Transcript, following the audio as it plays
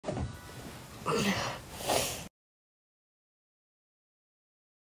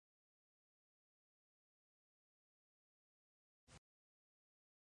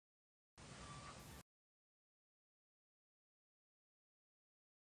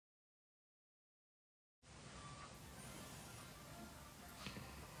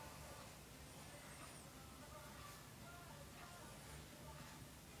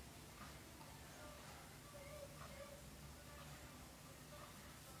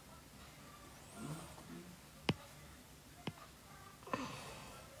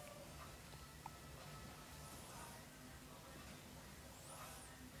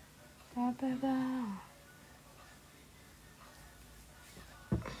Ba, ba, ba.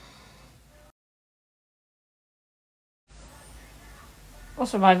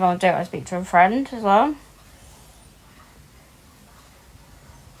 Also, my volunteer, I speak to a friend as well.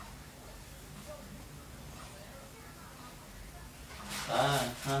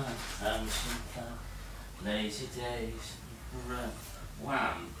 Lazy days.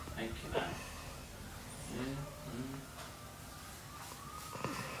 Wham. Thank you, man.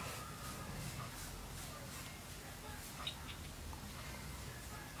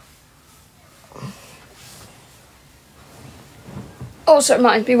 Also, it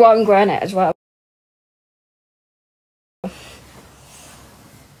might be why I'm growing it as well.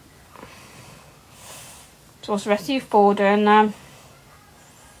 So what's the rest of you four doing now?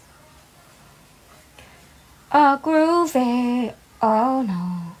 Oh, groovy. Oh,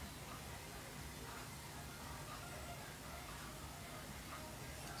 no.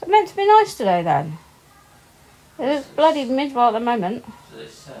 Is it meant to be nice today, then? It's bloody miserable at the moment. So they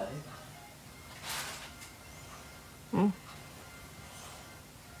say.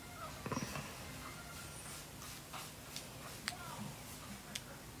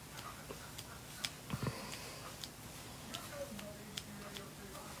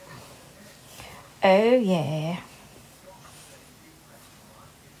 Oh, yeah.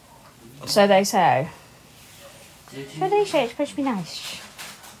 So they say. So they say it's supposed to be nice.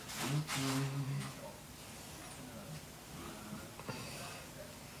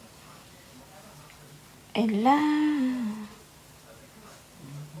 Ella.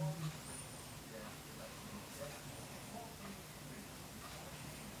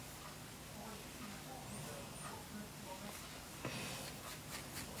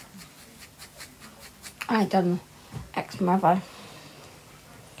 I done ex-mother.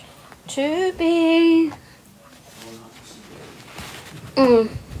 To be.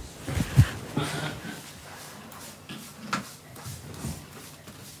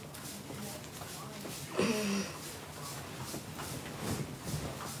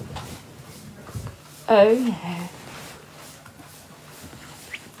 Oh, yeah.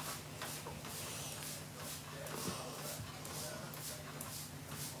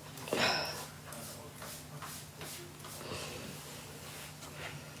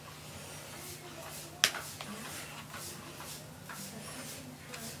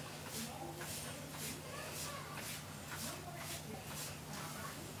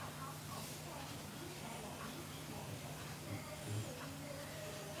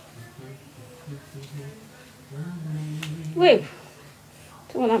 Woo.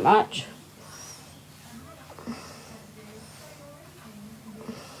 Don't want that much.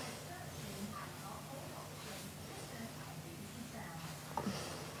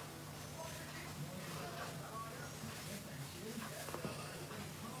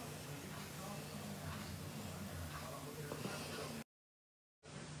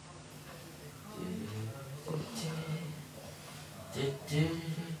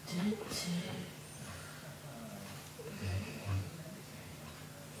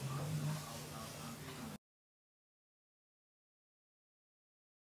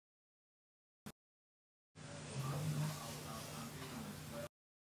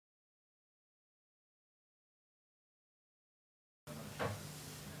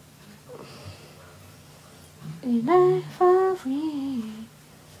 Life for free.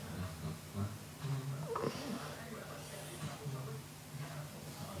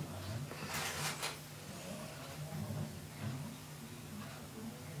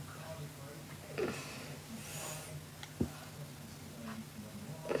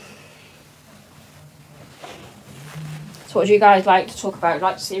 So what do you guys like to talk about?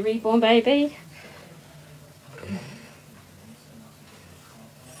 Like to see a reborn baby?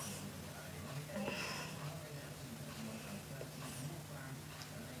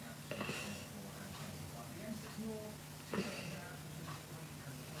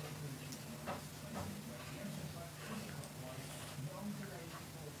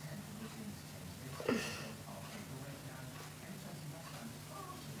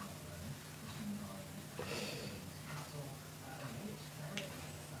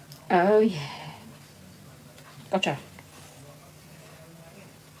 Oh yeah. Gotcha.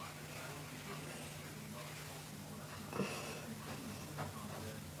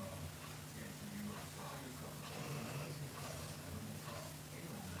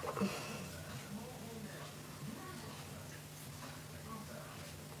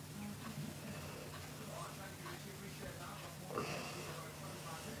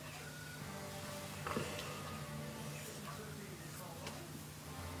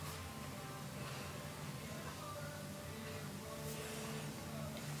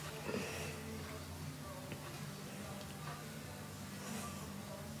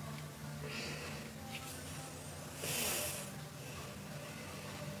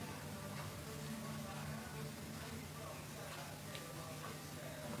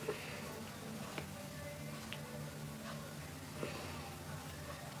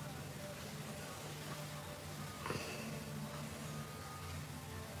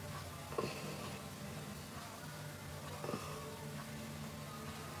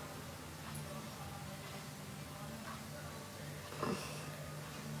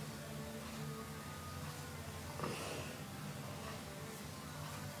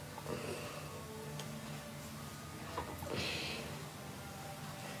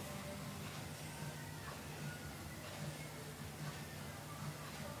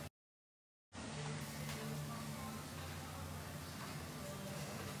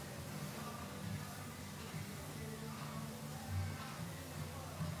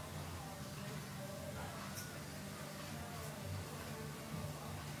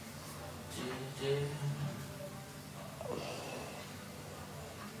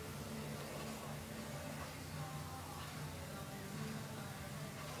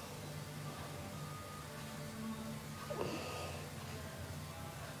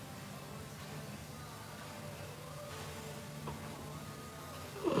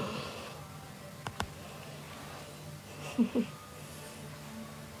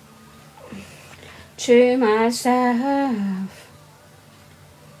 To myself.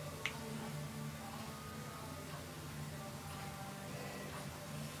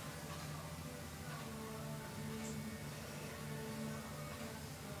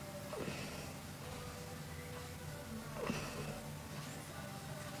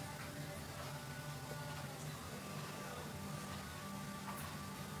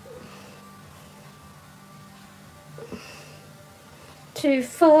 Two,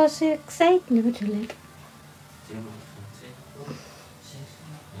 four, six, eight, never too late.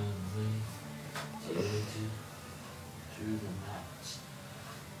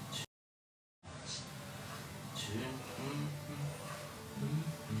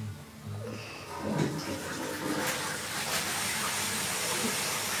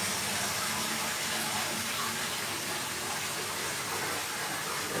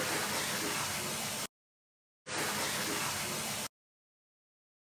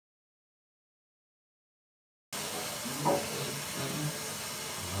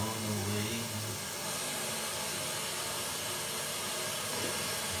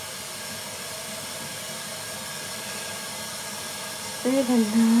 Really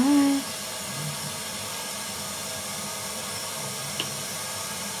nice.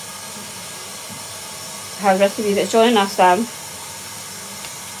 How the rest of you that's joining us then?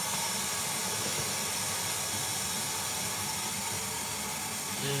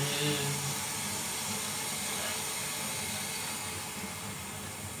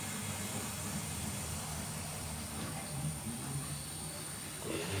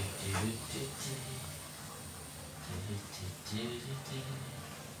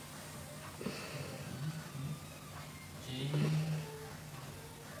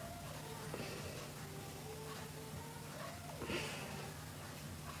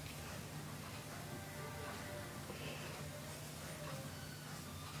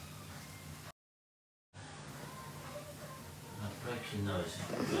 Your nose.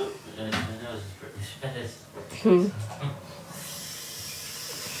 My nose is pretty bad.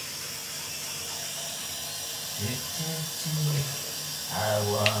 I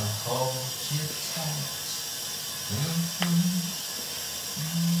wanna hold you tight.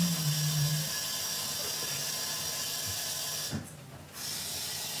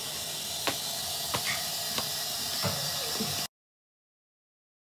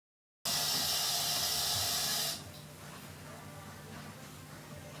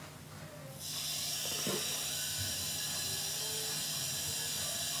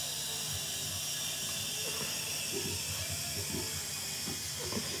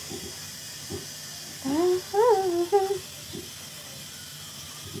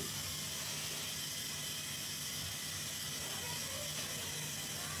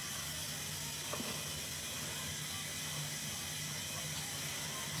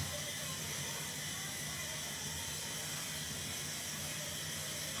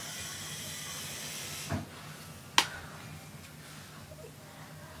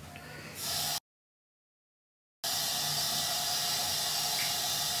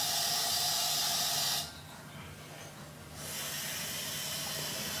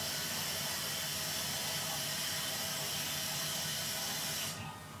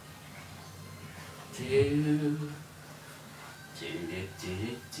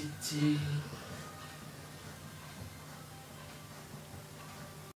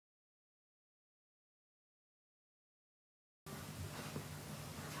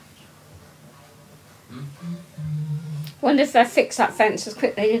 Wonder if they'll fix that fence as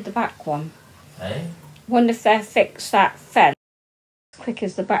quick as they did the back one. Eh? Wonder if they'll fix that fence as quick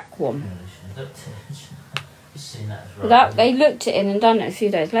as the back one. Seen that as right. They looked at it and done it a few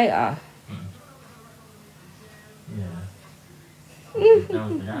days later. Yeah. No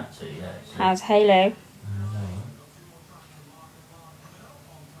one's been out to it yet. So. How's Halo?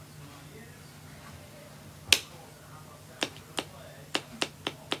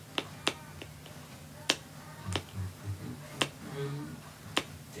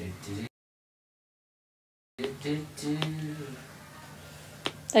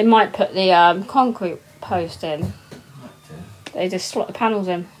 They might put the concrete post in. They just slot the panels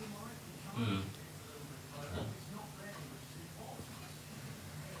in.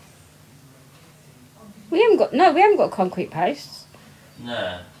 We haven't got concrete posts.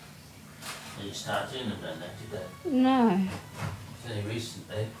 No. Did you start doing them then, did they? No. It's only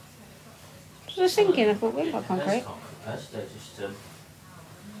recently. I was thinking, I thought we haven't got concrete. Posts, they just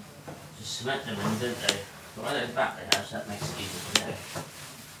cement them in, don't they? But when they're back the house, that makes it easier to know.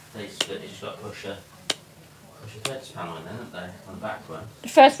 They just got to push a fence panel in, haven't they? On the back one. The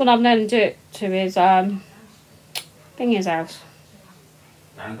first one I've known them do it to is Bingy's house.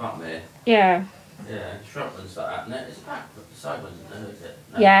 Down the bottom here. Yeah. Yeah, the front one's like that. No, it's the back, but the side one's no, is it?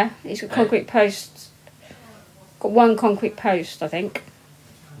 No. Yeah, it's got concrete posts. Got one concrete post, I think.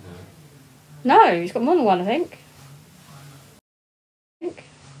 No, he's got more than one, I think.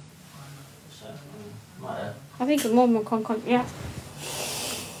 So, might have. I think it's more than one concrete, yeah.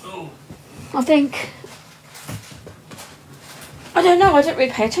 Oh. I think. I don't know, I didn't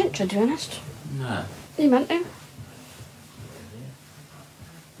really pay attention, to be honest. No. You meant to?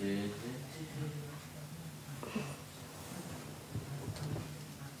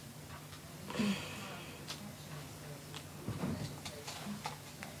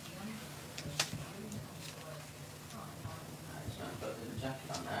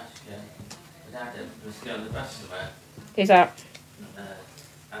 Is that?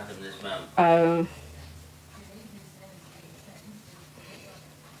 Adam and his mum. Oh.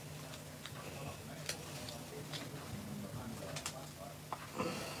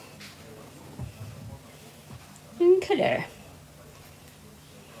 Okay.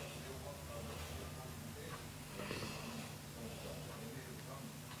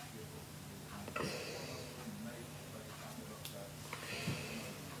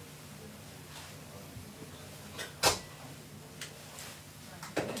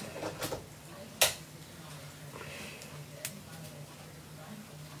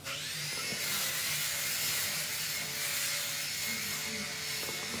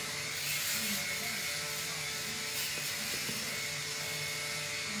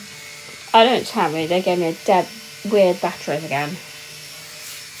 I don't tell me, they gave me a dead weird batteries again.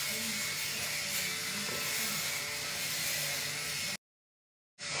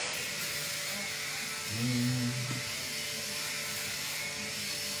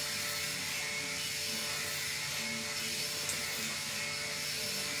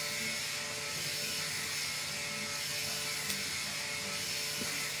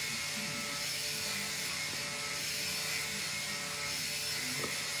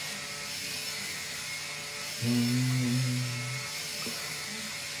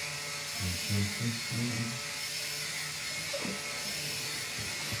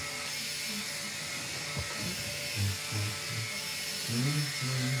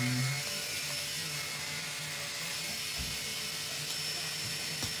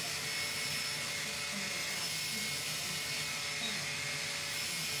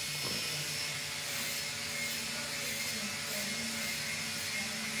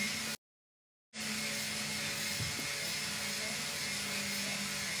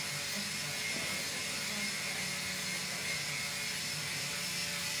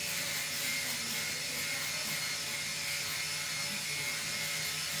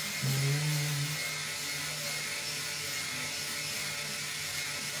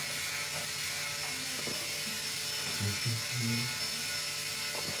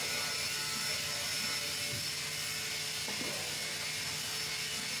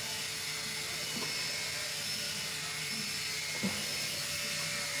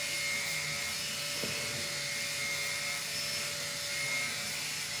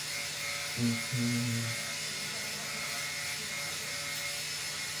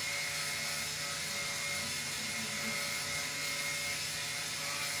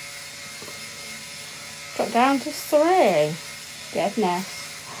 Got down to 3. Goodness.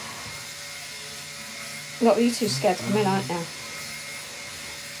 Look, you too scared to come in, aren't you?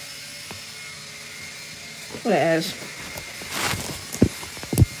 That's what it is.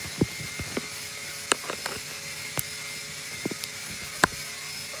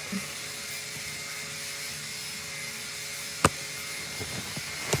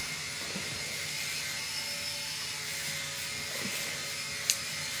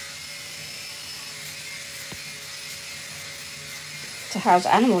 To house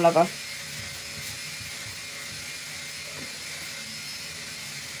animal lover.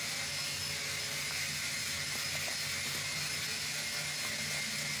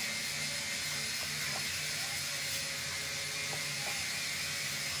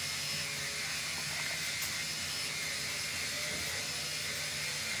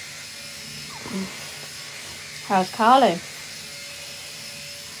 How's Carly?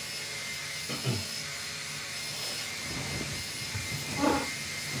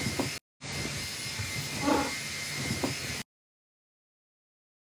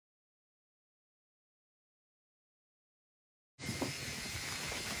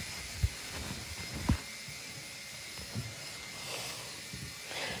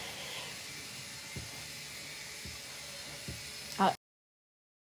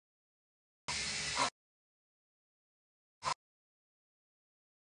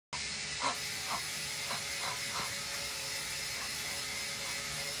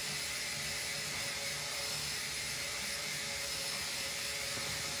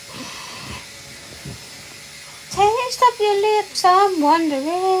 Taste of your lips, I'm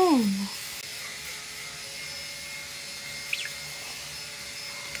wondering.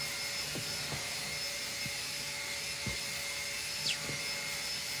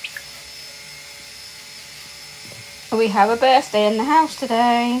 We have a birthday in the house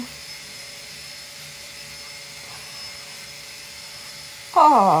today.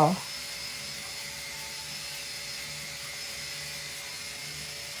 Oh.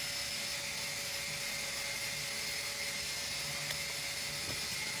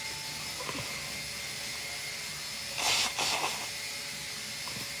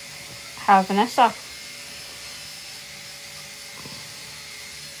 How's Vanessa?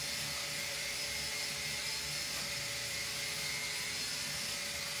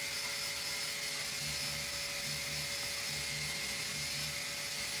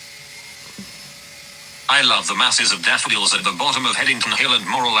 I love the masses of daffodils at the bottom of Headington Hill and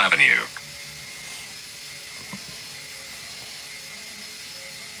Morrill Avenue.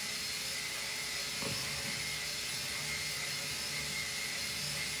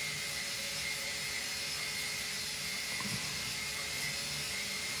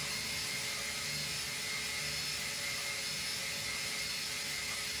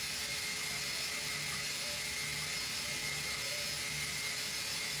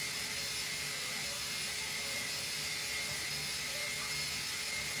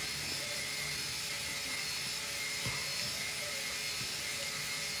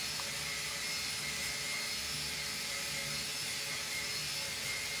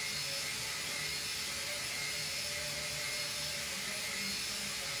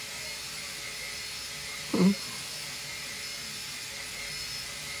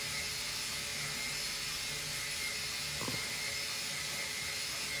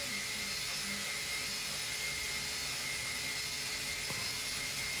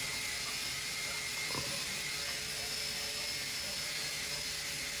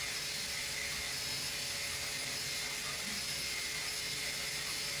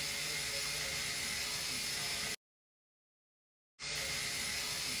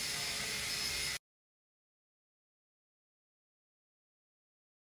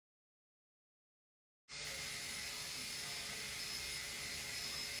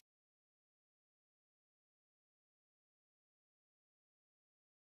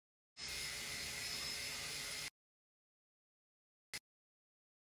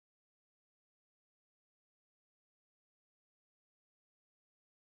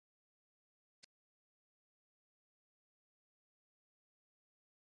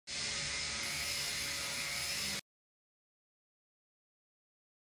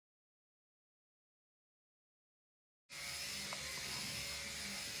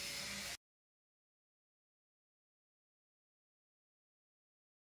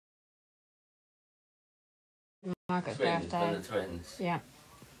 Margaret's Twins, birthday. the twins. Yeah.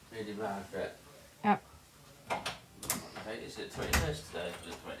 Really Margaret. Yep. I think it's the 21st today, for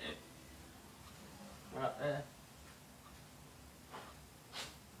the 20th. Right there.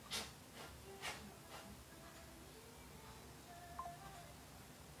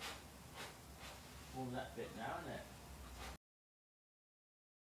 All that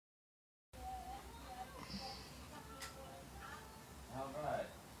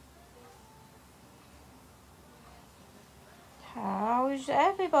How's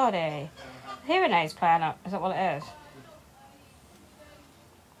everybody? Hearing aids playing up. Is that what it is?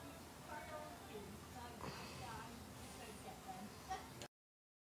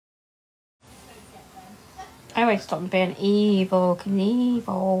 Anyway, stop being evil,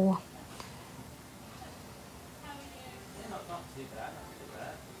 Knievel.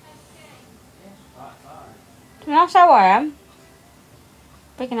 That's how I am.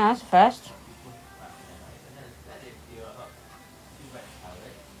 Big and nice first.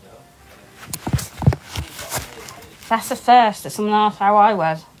 That's the first that someone asked how I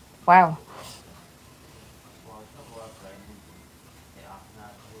was. Wow.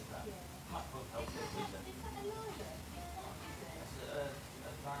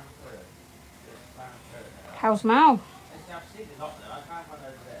 How's Mal?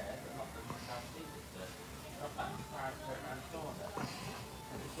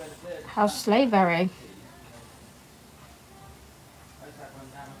 How's Slaveberry?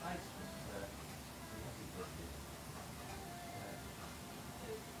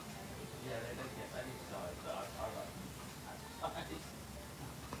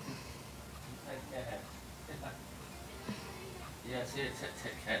 Yeah, see,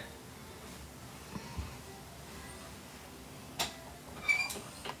 take care.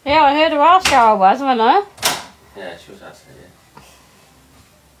 Yeah, I heard her ask how I was, haven't I? Yeah, she was asking, yeah.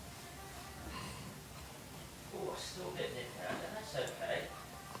 Oh, still a bit nippy out there, that's okay.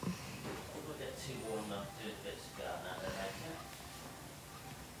 We'll get too warm enough to do a bit of garden out there later.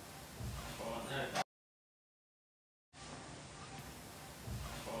 That's what I want to know about.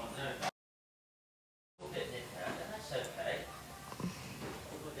 That's what I want to know about. A bit nippy out there, that's okay.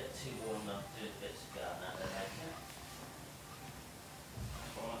 We'll get too warm enough to do a bit of garden out there later.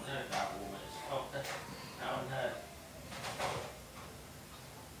 That's what I want to know about warm and it's hot. Now I know.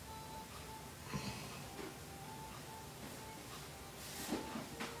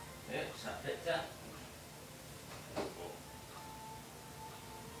 Yeah, is that Victor?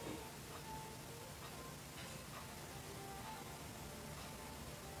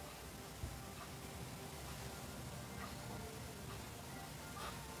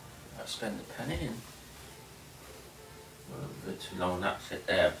 I've spent the penny in. Well, a bit too long that sit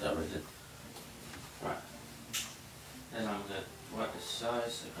there, but I really did. Right. Then I'm going to work the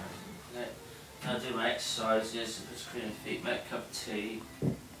size. Now do my exercises, put cream and feet, make a cup of tea.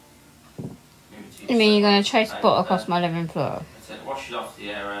 You mean you're going to chase butter across my living floor? Wash it off the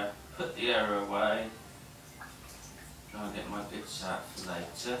error, put the error away. Try and get my bits out for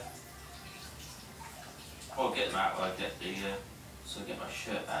later. Or get them out while I get the, so I get my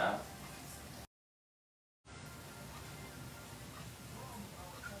shirt out.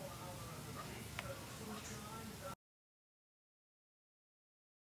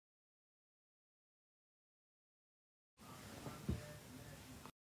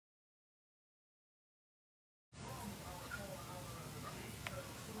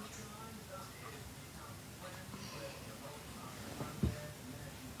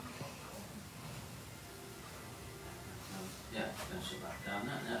 Yeah, then sit back down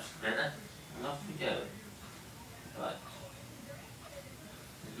there, and that's better. And off we go. Right.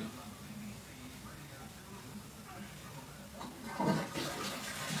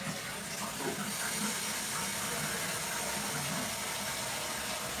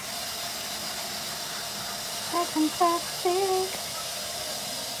 Fantastic.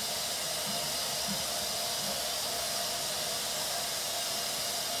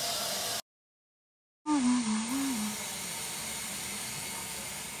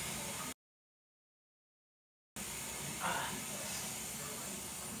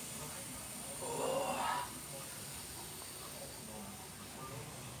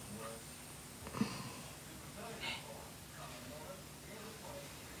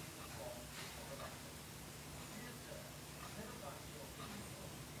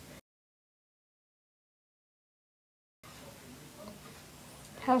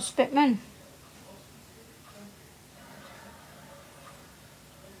 How's Spitman?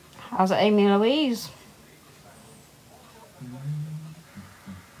 How's Amy Louise?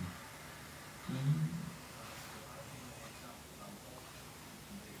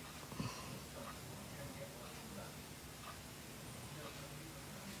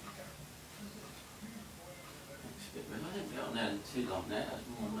 I didn't be on there too long there, that's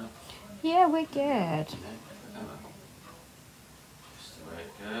more Yeah, we're good. just the way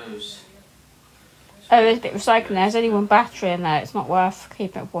it goes. Oh, there's a bit of recycling. There's only one battery in there. It's not worth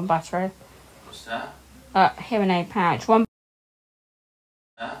keeping it with one battery. What's that? Hearing aid pouch.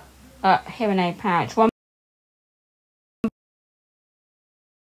 Hearing aid pouch. One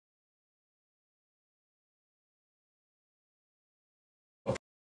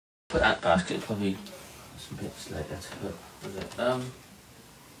Put that basket, probably some bits later to put with it.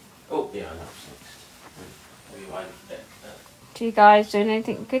 Oh yeah, that was next. Rewind a bit. Do you guys doing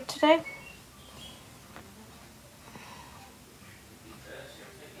anything good today?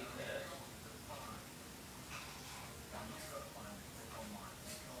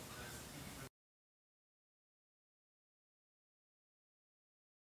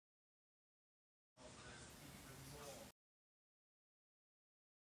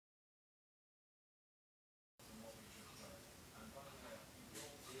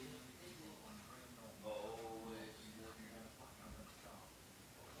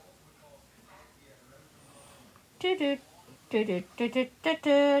 Do do do do do do do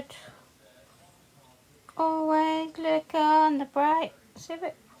do. Always look on the bright. See if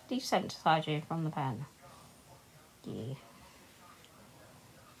it desensitizes you from the pen. Yeah.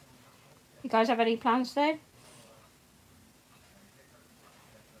 You guys have any plans today?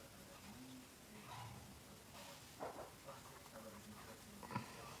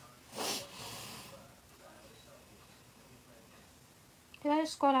 Did I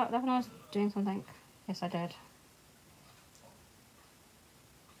just squat out there when I was doing something? Yes, I did.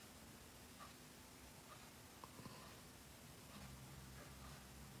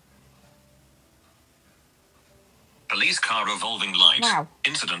 Police car revolving light. Wow.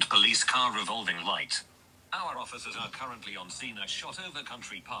 Incident police car revolving light. Our officers are currently on scene at Shotover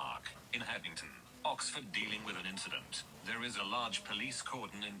Country Park in Headington, Oxford, dealing with an incident. There is a large police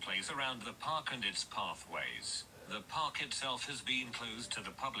cordon in place around the park and its pathways. The park itself has been closed to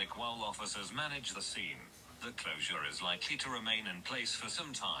the public while officers manage the scene. The closure is likely to remain in place for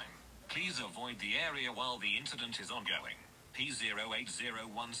some time. Please avoid the area while the incident is ongoing.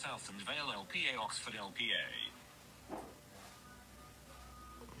 P0801 Southern Vale LPA Oxford LPA.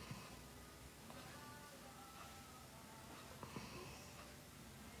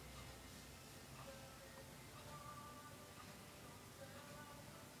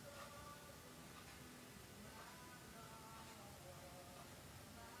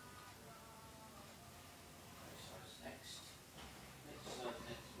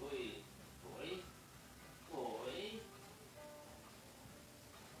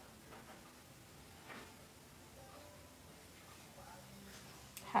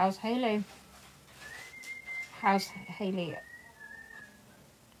 How's Haley? How's Haley?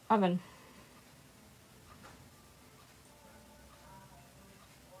 Oven.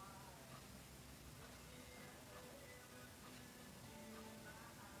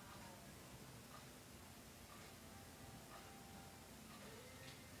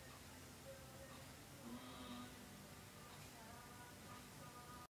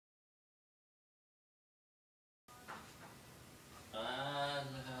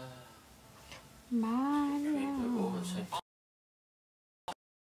 My love.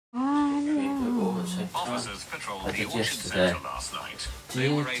 Officers patrolled the Orchard Centre last night. They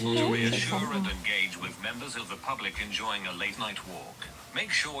were able to reassure and engage with members of the public enjoying a late-night walk.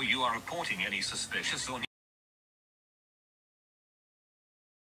 Make sure you are reporting any suspicious or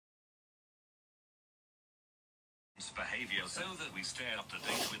behavior so that we stay up to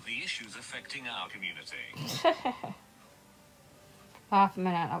date with the issues affecting our community. Half a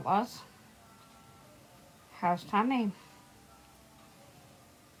minute that was. How's Tammy?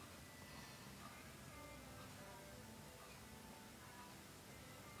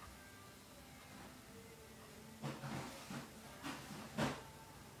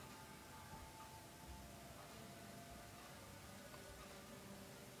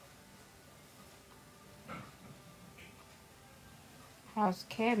 How's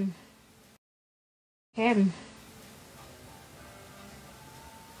Kim? Kim.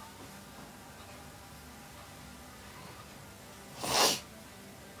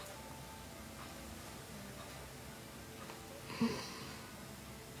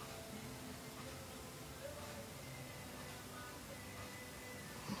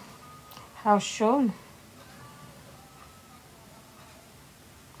 How's Sean?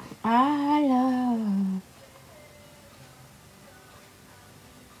 I love.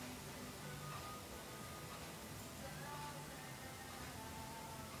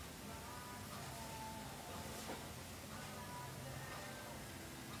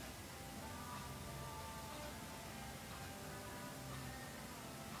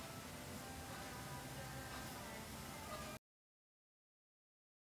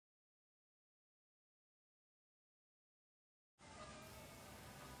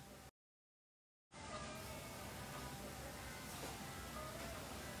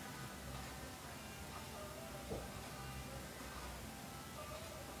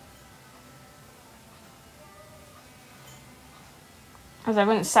 Because I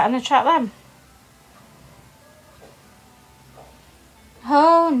wouldn't sat in the trap then.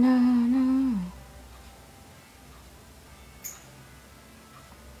 Oh no, no.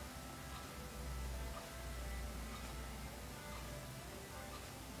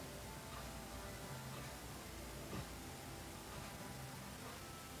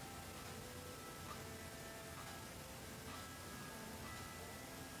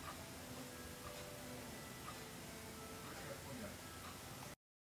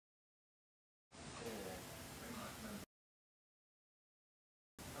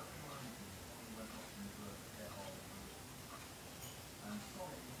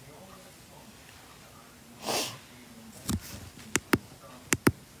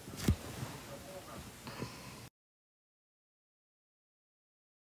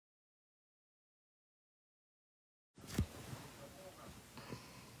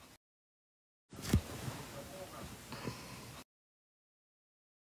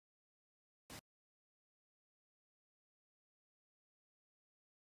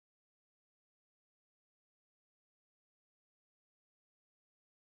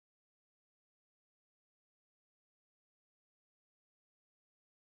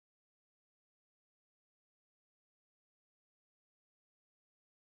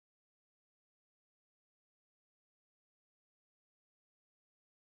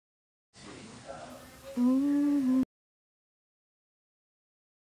 Mm-hmm.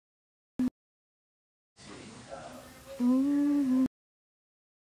 Mm-hmm.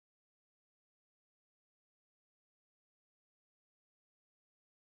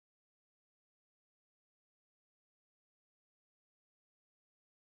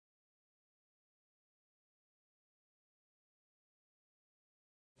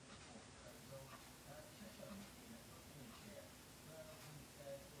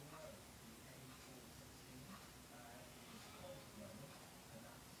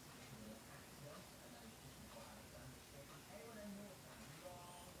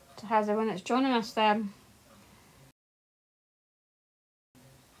 So how's everyone that's joining us then?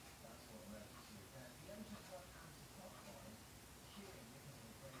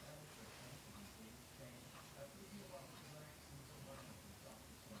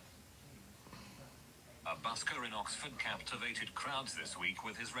 A busker in Oxford captivated crowds this week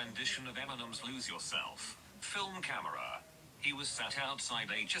with his rendition of Eminem's Lose Yourself. Film camera. He was sat outside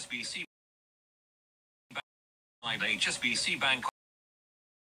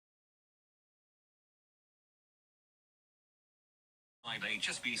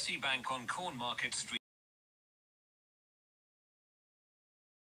HSBC Bank on Cornmarket Street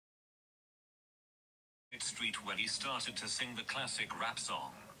when he started to sing the classic rap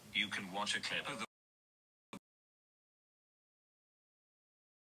song. You can watch a clip of the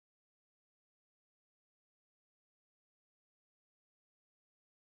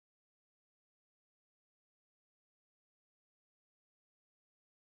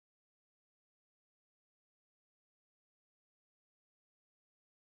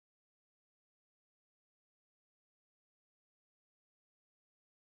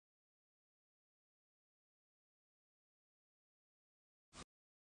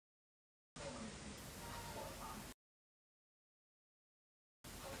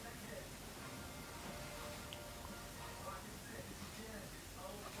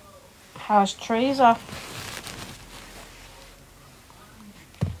How's Teresa?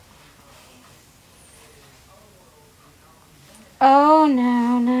 Oh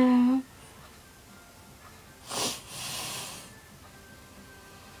no, no.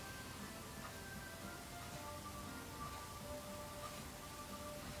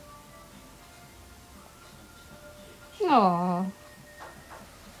 Oh.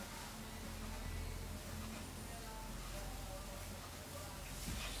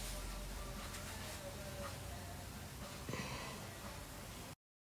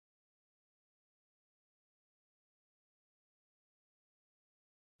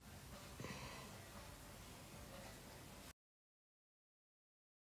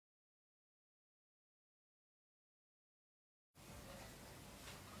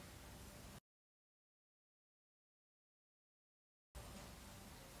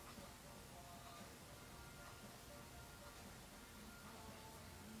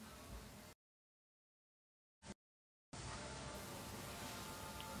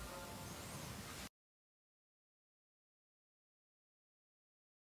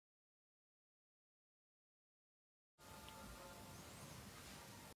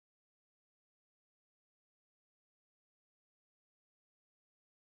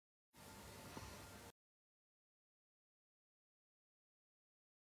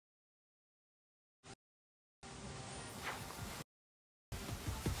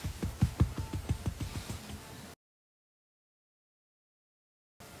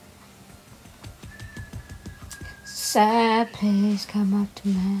 sad place, come up to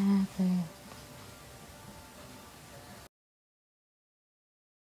my place.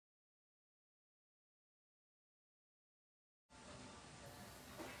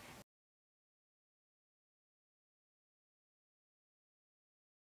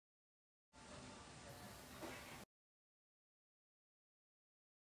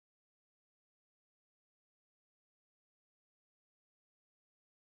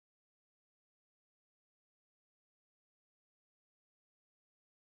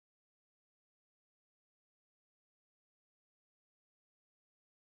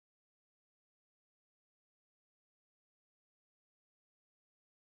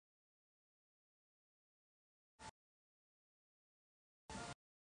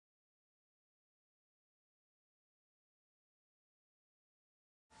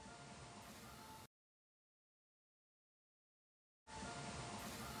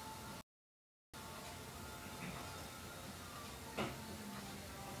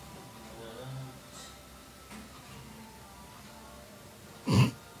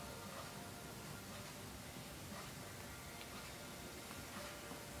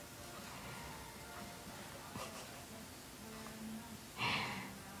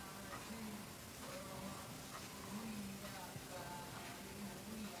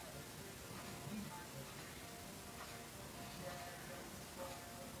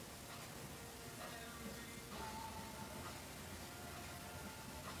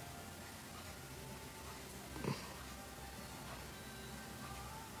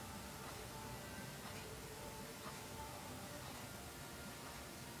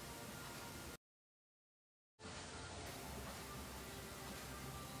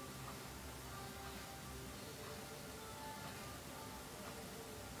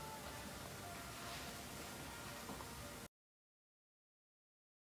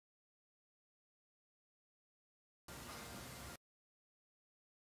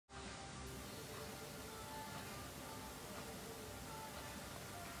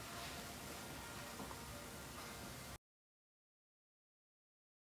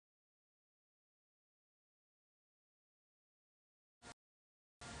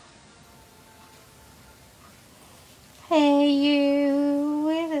 Hey you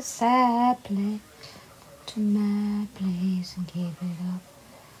with a sad place, to my place and keep it up.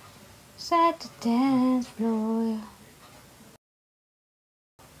 Sad to dance floor.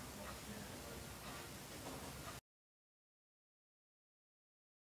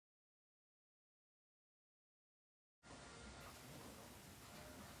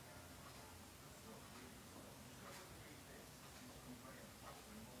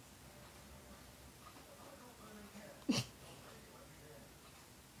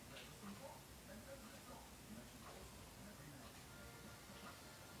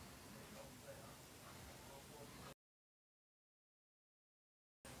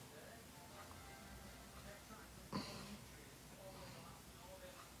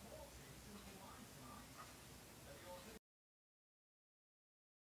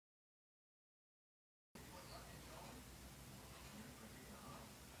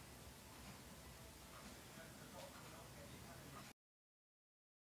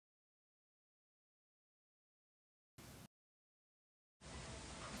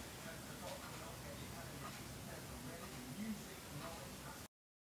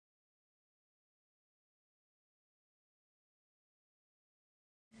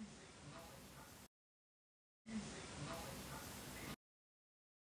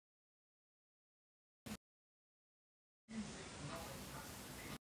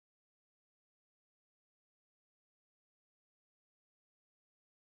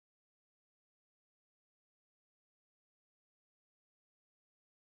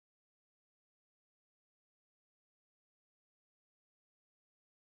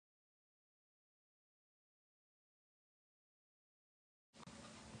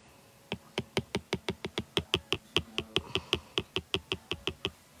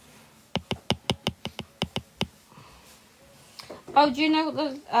 Oh, do you know what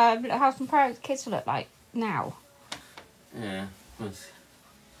the Little House on Prairie kids look like now? Yeah.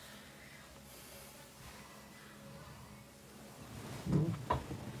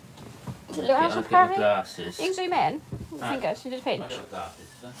 Little House on I'll get Prairie? my glasses. You can zoom in. Right. Finger, so just pinch. I've got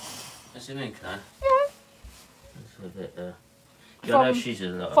glasses. I zoom in, can I? Yeah. That's a bit, you know she's a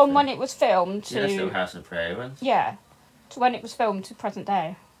lot From when it was filmed to... Yeah, that's Little House on the Prairie ones. Yeah. To when it was filmed to present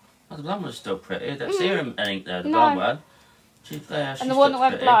day. Oh, the blonde one's still pretty. That's Serum ain't there, the No. blonde one. She's And the one that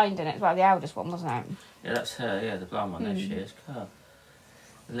went pretty. blind in it as well, the eldest one, wasn't it? Yeah, that's her, yeah, the blonde one. There she is. Cool.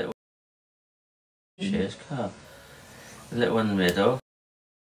 The little she is. Cool. The little one in the middle.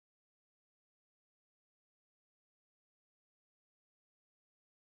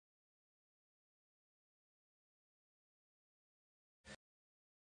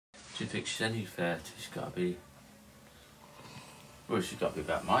 Do you think she's any fair? She's got to be. Well, she's got to be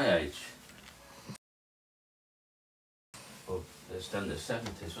about my age. Well, it's done the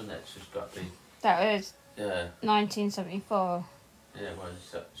 70s, wasn't it? She's got to be. That was Yeah. 1974. Yeah, well,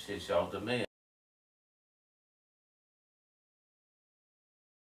 she's older than me.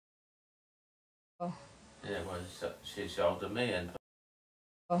 Yeah, well, she's older than me, and.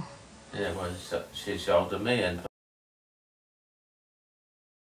 Yeah, well, she's older than me, and.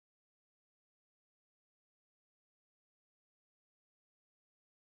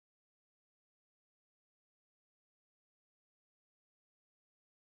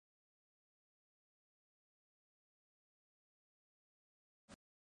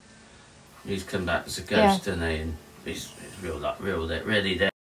 He's come back as a ghost, and he's really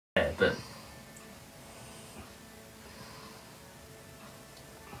there, but.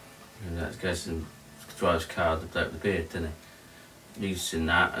 And that ghost and drives car, the bloke with the beard, doesn't he? He's in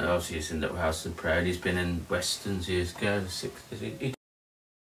that, and obviously he's in Little House and Proud. He's been in westerns years ago, the 60s.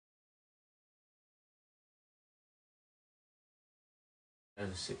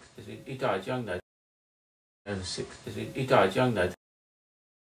 He died young though. The 60s. He died young though.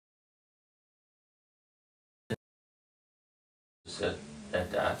 Said their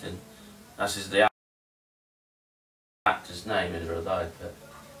dad, and that's the actor's name in real life, but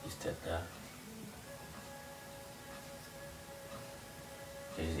he's dead now.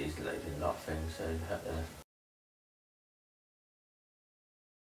 He's living nothing, so living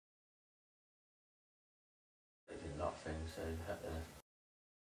nothing, so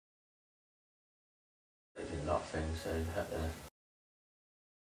living nothing, so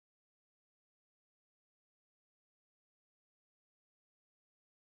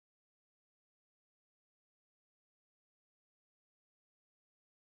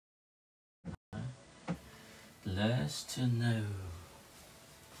less to know.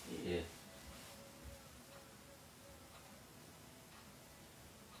 Yeah.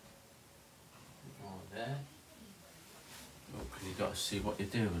 More there. Well, because you've got to see what you're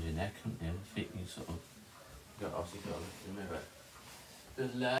doing with your neck, haven't you? I think you sort of, obviously got to look in the mirror.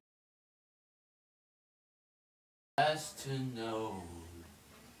 The last to know.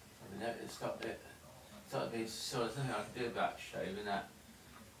 I mean, it's got to be sort of thing I can do about shaving that.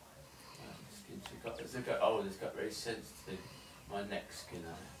 It's got very sensitive. My neck skin,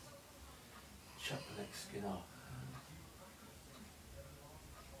 I chop the neck skin off.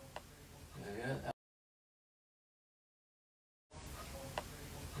 Yeah,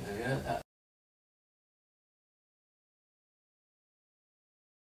 that.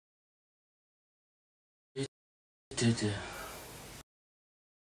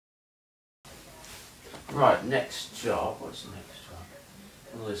 Right, next job. What's the next job?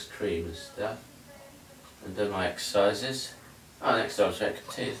 All this cream and stuff. And do my exercises. Oh, next job's drink a cup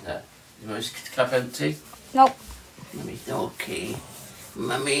of tea, isn't it? You want a cup empty? Nope. Mummy Noki.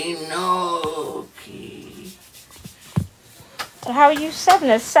 Mummy Noki. So how are you 7?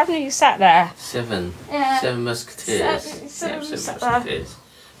 There's 7 of you sat there. 7. Yeah. 7 musketeers. Seven musketeers.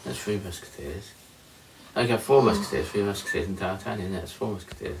 That's 3 musketeers. I got 4 musketeers, 3 musketeers in D'Artagnan. That's 4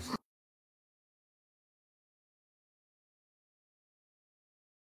 musketeers.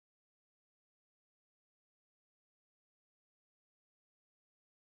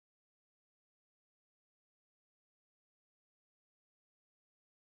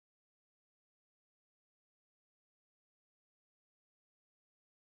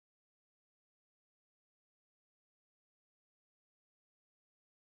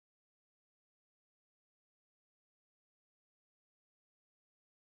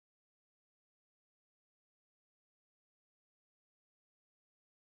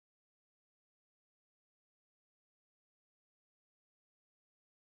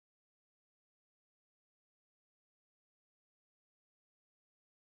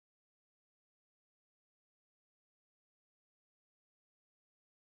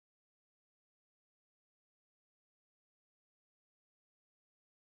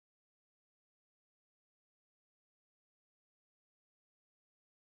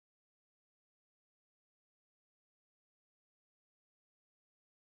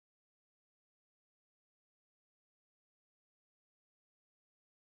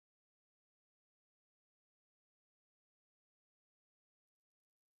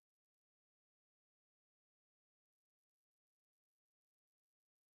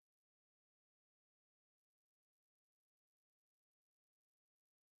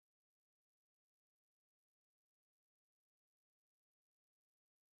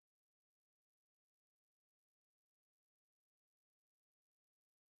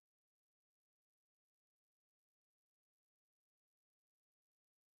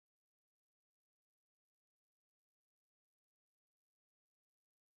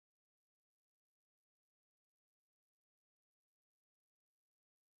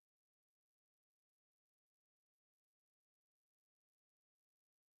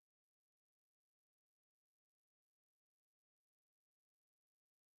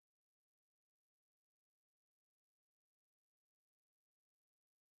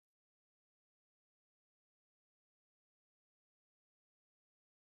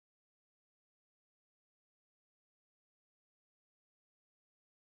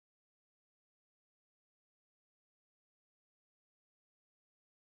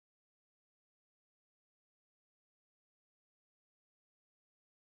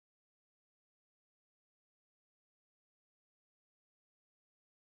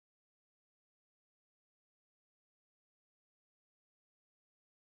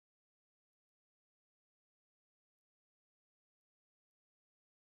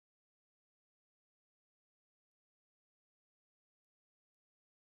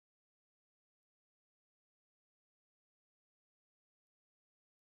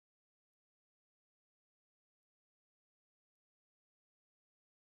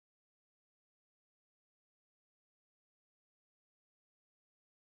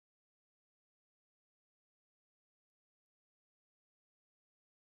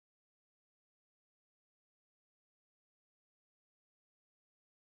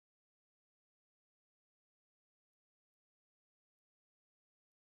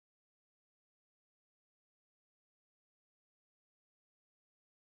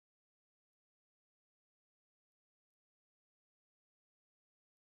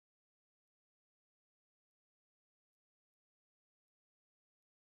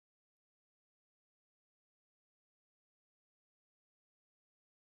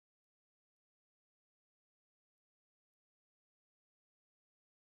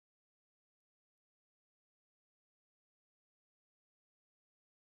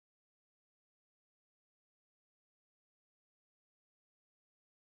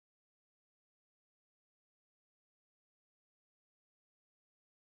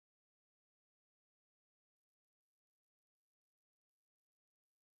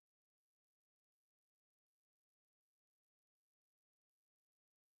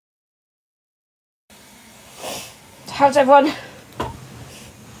 How's everyone?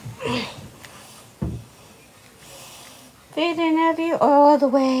 Feeling of you all the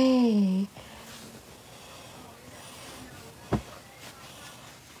way.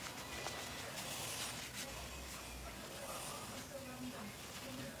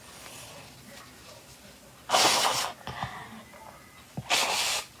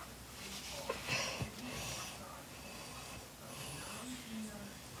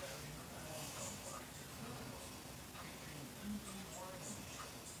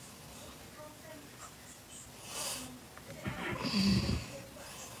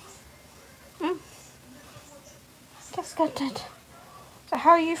 That's good. So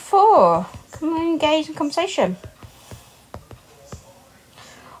how are you for? Come on, engage in conversation.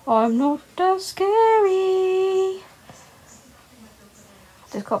 I'm not that scary.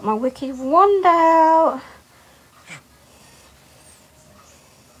 Just got my wicked wand out.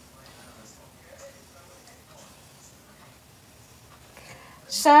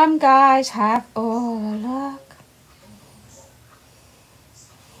 Some guys have all the luck.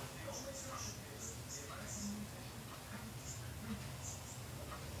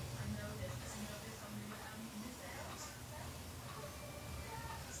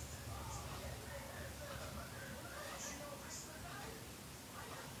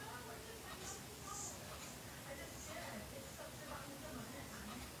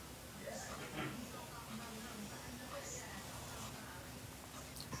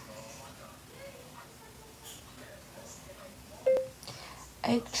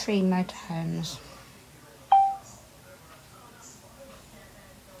 Oak Tree Motorhomes.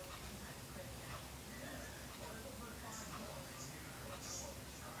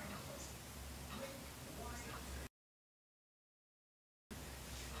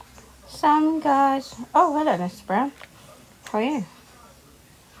 Some guys. Oh, hello, Mr. Brown. How are you?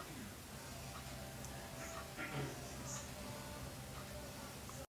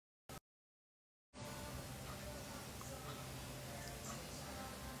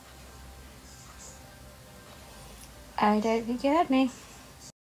 I don't think you heard me.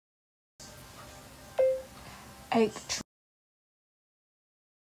 Oak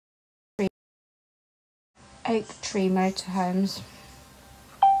Tree Motorhomes.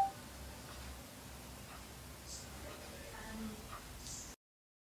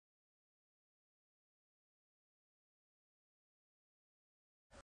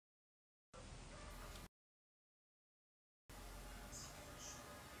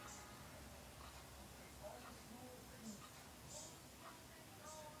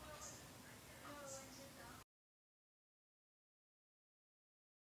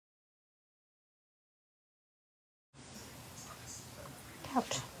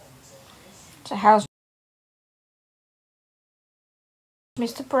 Out. So how's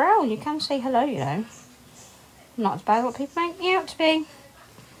Mr. Brown? You can say hello, you know. Not as bad as what people make me out to be.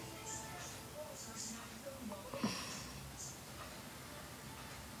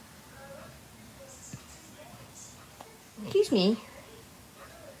 Excuse me.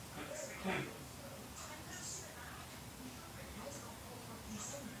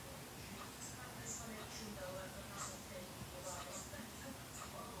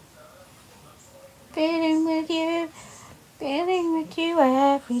 Feeling with you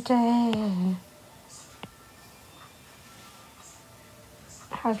every day.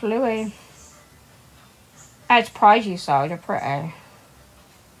 How's Louie? I'd surprise you, so you're pretty.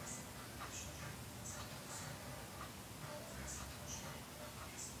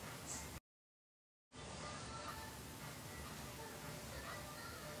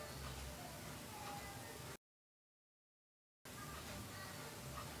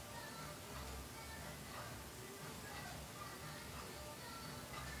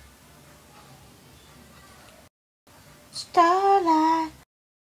 Starlight,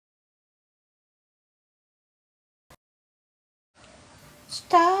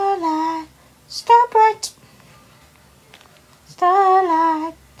 starlight, starbright,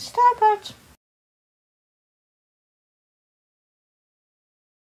 starlight, starbright.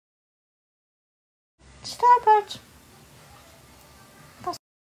 Starbright,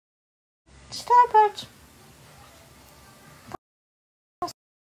 starbright.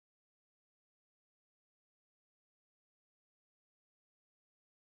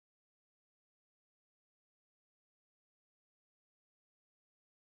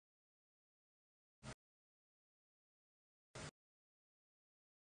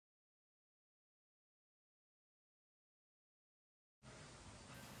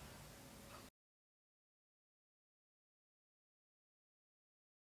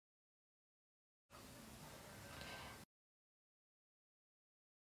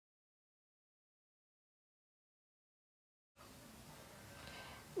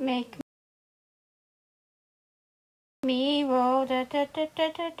 Make me roll. Da, da, da,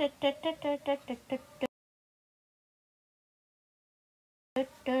 da, da, da, da, da, da, da, da, da,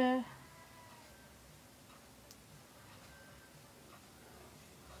 da.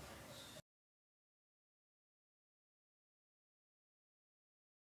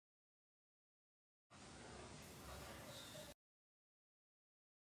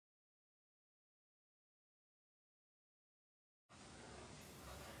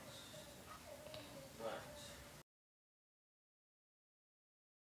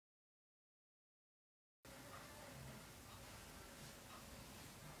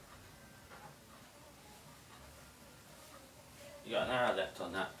 You got an hour left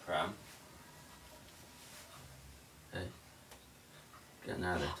on that pram. Hey. Got an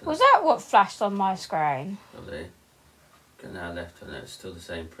hour left on Was that. that what flashed on my screen? Probably. Got an hour left on it. It's still the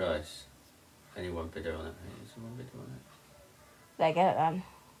same price. Only one bidder on it. Is there one bidder on it? They get it then.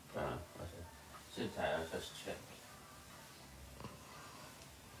 Oh, I see. Should I just check.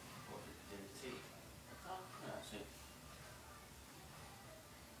 What did it do? Oh, yeah, I see.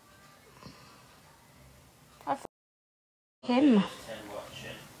 Him. 10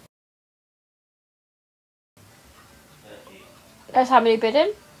 watching. 30. That's how many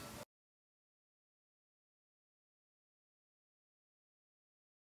bidding?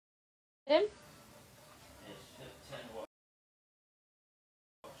 Bidding? It's 10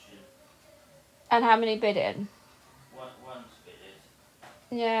 watching. And how many bidding? One's bidded.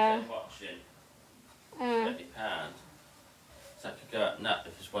 Yeah. 10 watching. Yeah. £30. So I could go up nut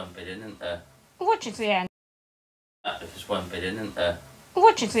if there's one bidding, isn't there? Watch it to the end. Up if there's one bidding, isn't there?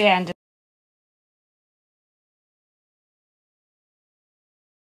 Watch it to the end.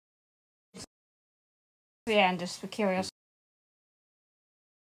 The end, just for curiosity.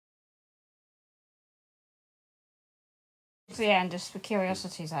 The end, just for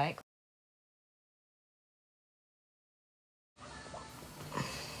curiosity's sake.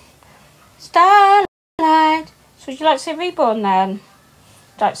 Starlight. So would you like to see Reborn then? Would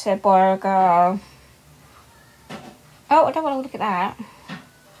you like to see a boy or a girl? Oh, I don't want to look at that.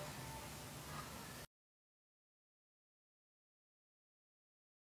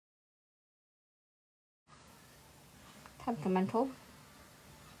 Temperamental.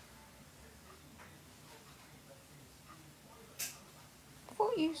 I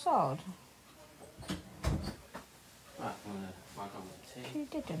thought you sold. Right, I'm going to mark on with the tea. You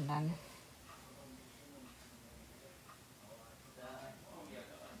didn't then.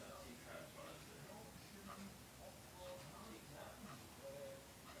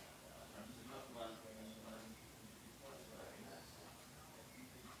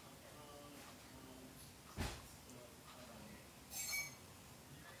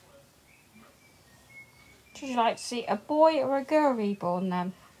 Would you like to see a boy or a girl reborn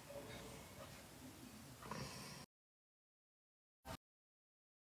then?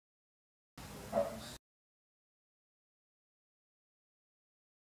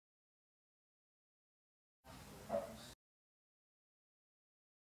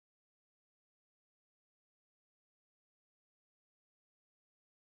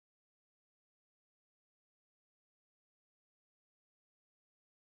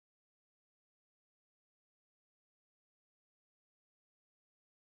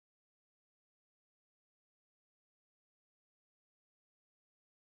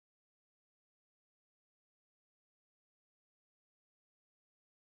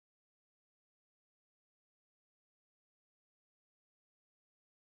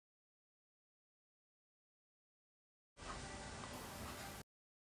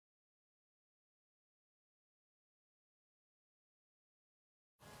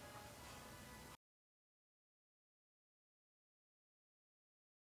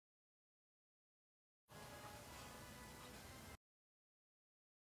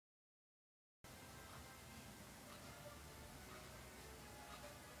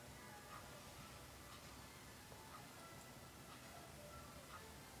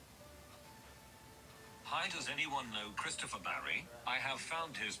 Hi, does anyone know Christopher Barry? I have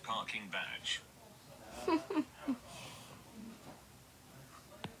found his parking badge.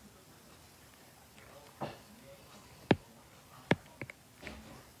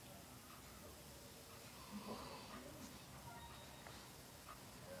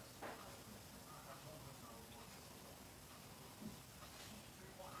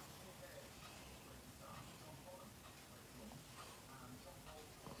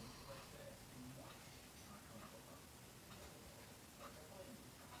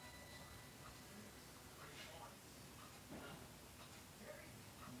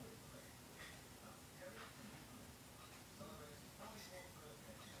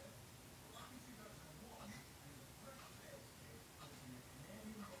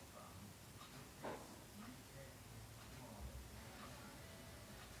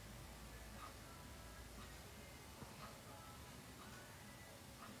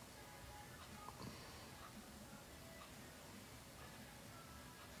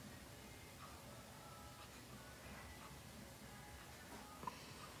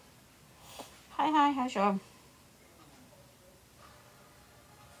 Hi, how's your...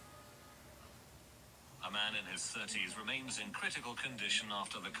 A man in his 30s remains in critical condition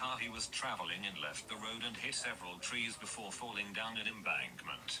after the car he was traveling in left the road and hit several trees before falling down an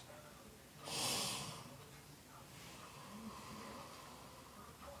embankment.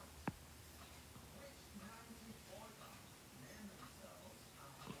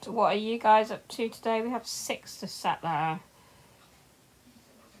 So what are you guys up to today? We have 6 to set there.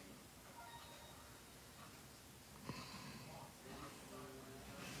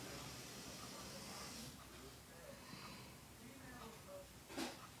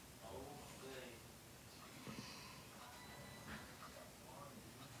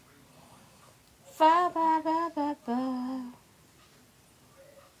 Ba ba ba ba ba.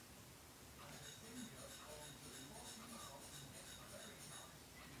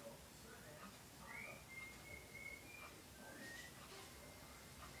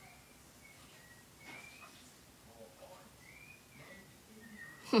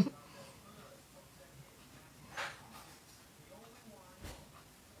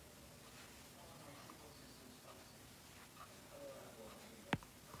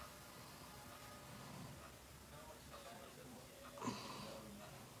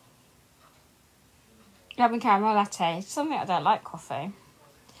 Having caramel latte. It's something I don't like coffee.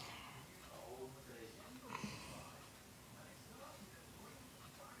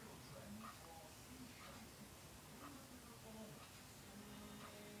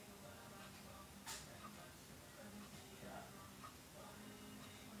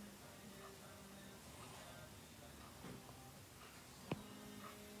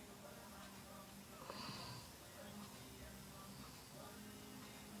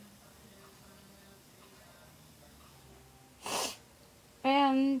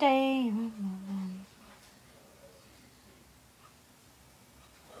 And day.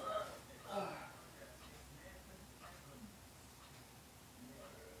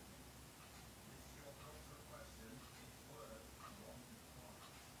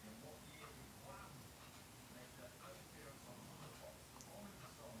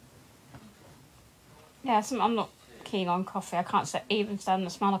 Yeah, I'm not keen on coffee. I can't even stand the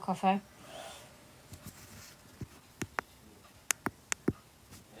smell of coffee.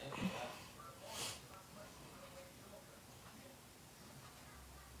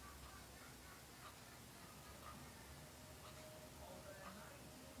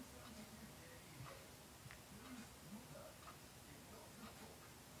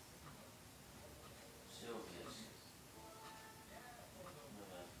 Sylvia's.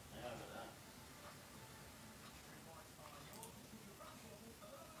 Yeah, look at that.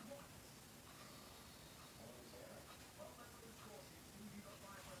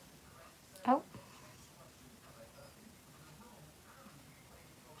 Oh.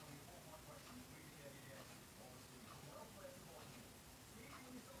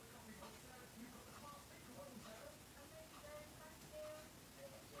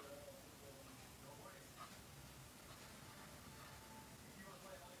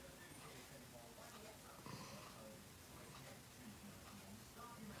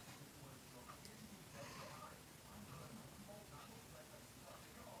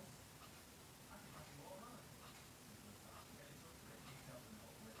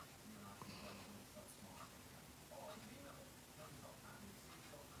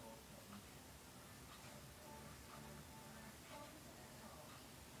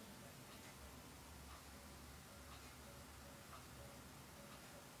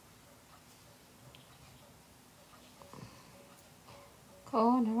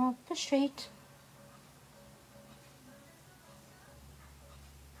 Corner of the street.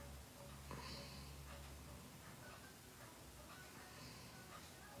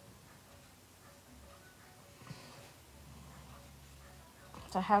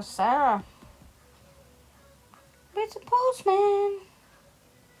 So how's Sarah? It's a postman.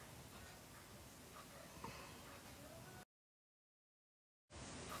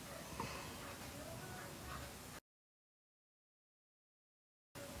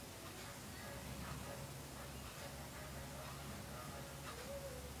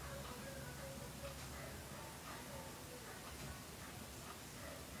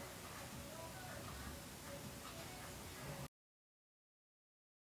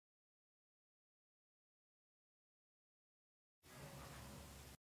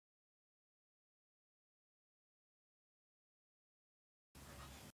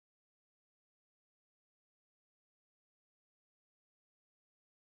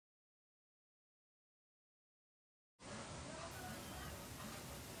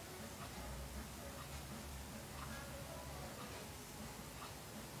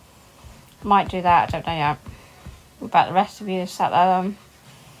 Might do that, I don't know yet. What about the rest of you sat there?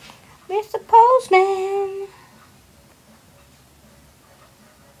 Mr. Postman!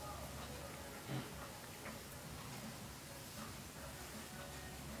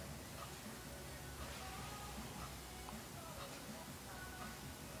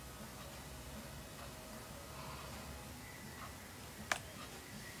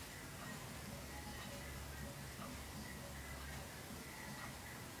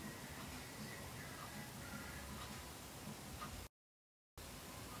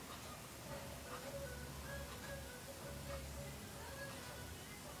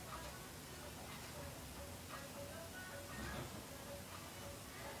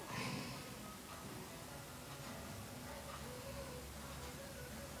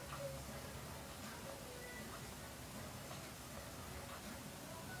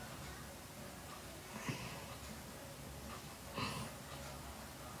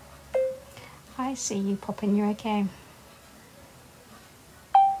 I see you popping, you're okay.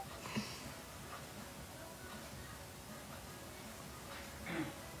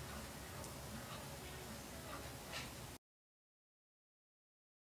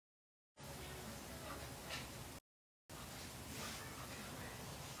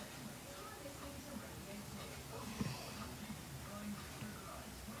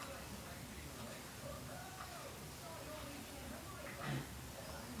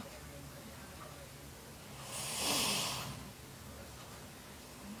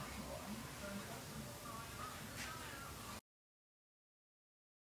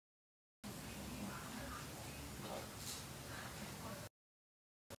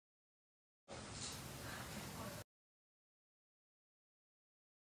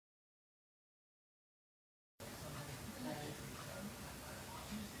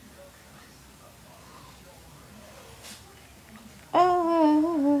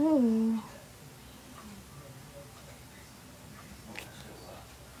 Oh.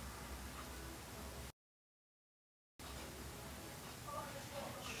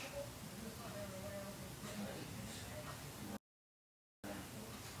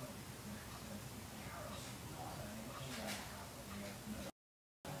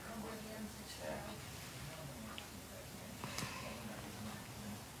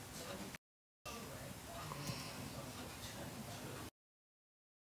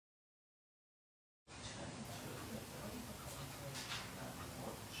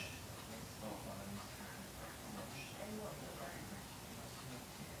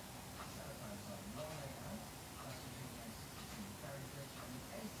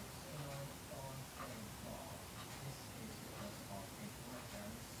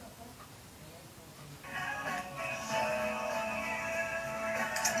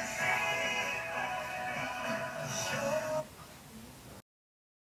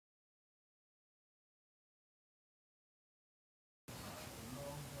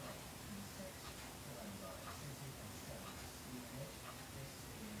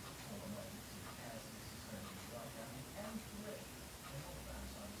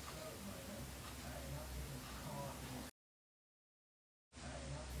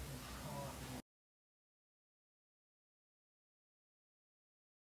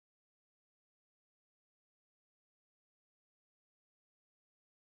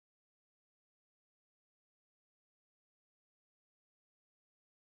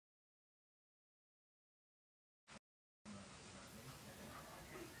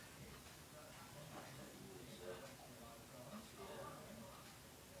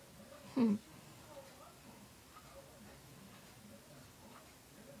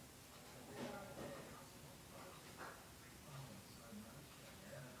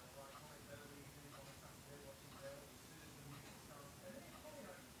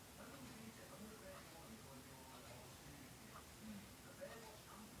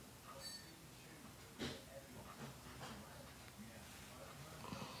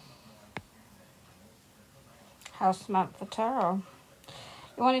 How's Samantha Terrell?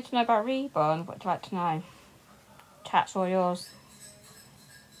 You wanted to know about Reborn? What would you like to know? Chat's all yours.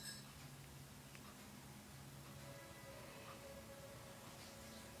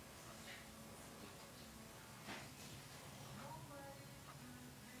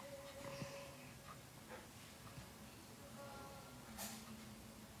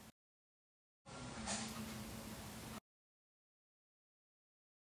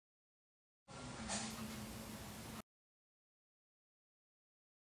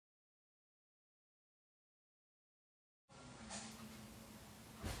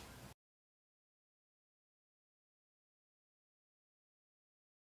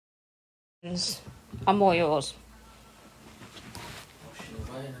 I'm all yours.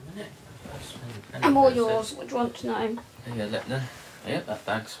 away in a minute. I'm all yours. What do you want to know? Yeah, that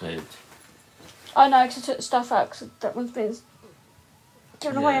bag's moved. I know, because I took the stuff out, because that one's been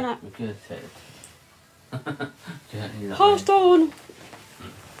given away in it. We're good, Ted. Hold on.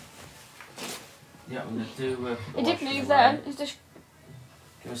 Yeah, I'm going to do... It did move then. It's just...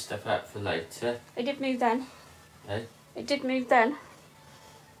 Give us stuff out for later. It did move then. Hey? It did move then.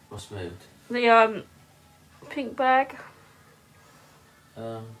 What's moved? The, pink bag.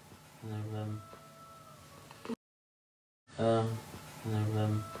 No,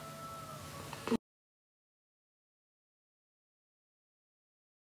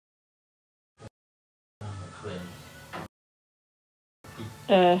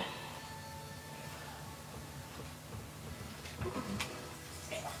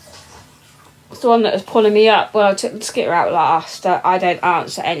 It's the one that was pulling me up when I took the skitter out last. I don't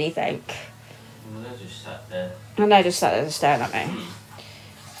answer anything. well, they just sat there. And they just sat there staring at me.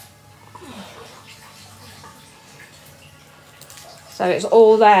 So it's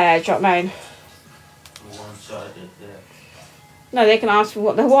all there, do you know what I mean? One-sided, yeah. No, they can ask me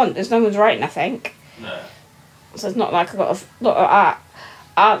what they want. There's no one's writing, I think. No. So it's not like I've got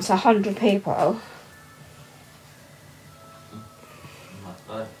to answer 100 people. Not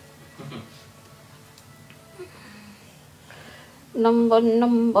bad.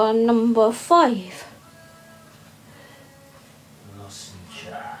 Number 5. Lozenge.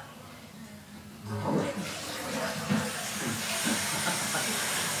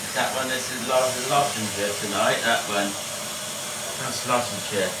 That one, this is lozenge tonight, that one. That's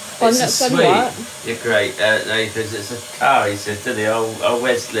lozenge. Well, It's a that's sweet. what? You're great. Nathan, it's a car, he said, to the old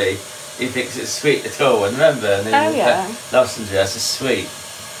Wesley. He thinks it's sweet at all, and remember? And Oh, yeah. Lozenge, that's a sweet.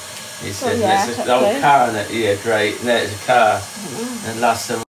 He said, yeah, there's an old car in it, yeah, great. And there's a car. And last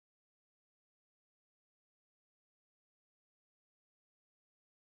time.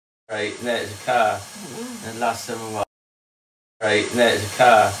 Great, and there's a car. And last summer was. Great, and there's a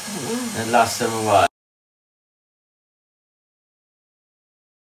car. And last summer was.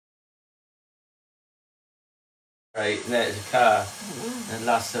 Great, and there's a car. And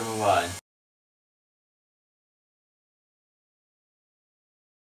last summer wine.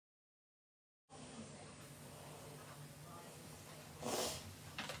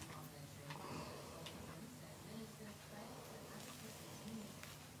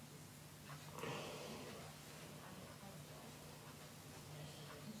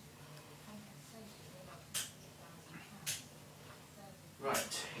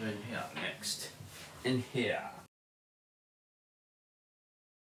 Right, we're in here next. In here.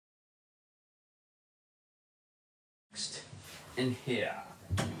 Next. In here.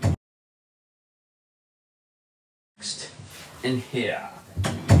 Next. In here.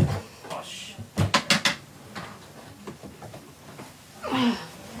 Posh.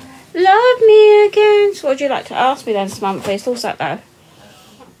 Love me again. So what would you like to ask me then, Samantha? It's all set there.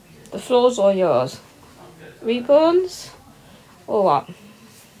 The floor's all yours. Reborns? Or what?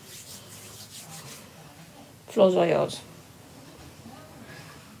 Floor's all yours.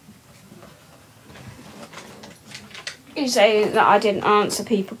 You say that I didn't answer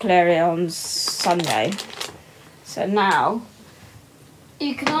people clearly on Sunday. So now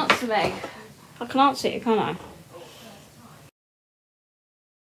you can answer me. I can answer you, can't I?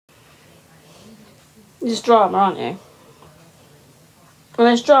 There's drama, aren't you? When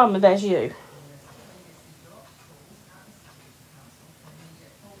there's drama, there's you.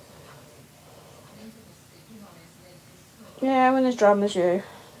 Yeah, when there's drama, there's you.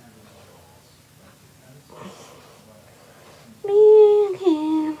 Me and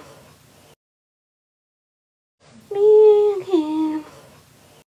him. Me and him.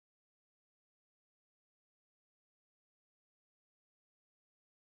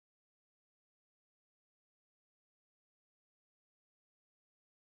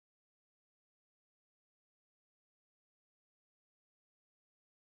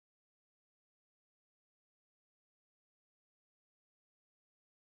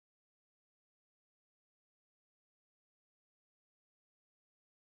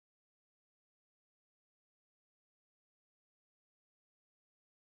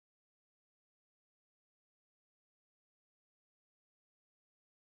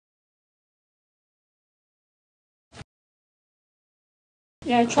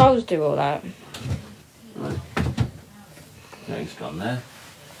 Yeah, trolls do all that. Right. Meg's gone there.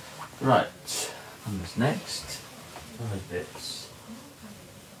 Right. And what's next? 5 bits. .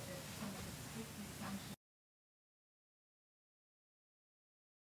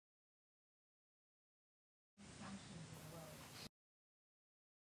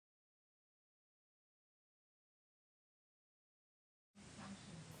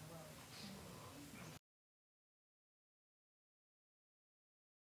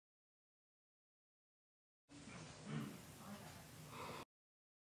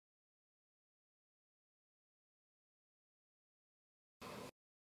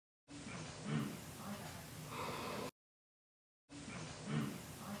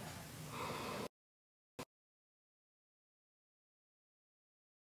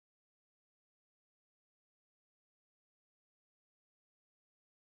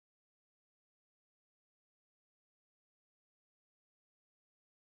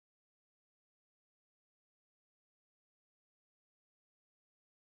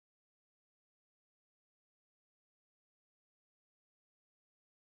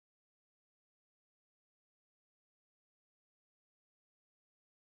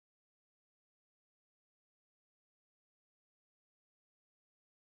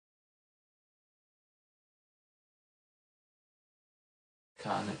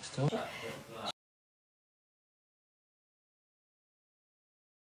 car next door.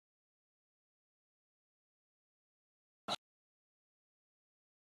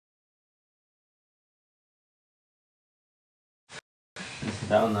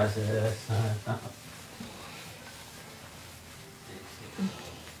 That one nice.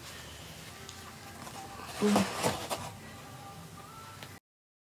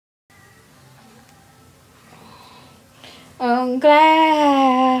 On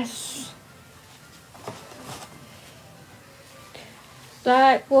glass,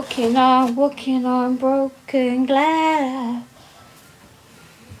 like walking on broken glass.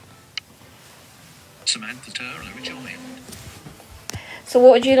 Samantha Turner rejoined. So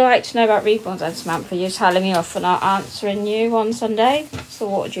what would you like to know about refunds then, Samantha? You're telling me off for not answering you on Sunday. So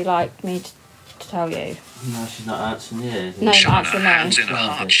what would you like me to tell you? No, she's not answering you. No, Shana, answer no. hands in a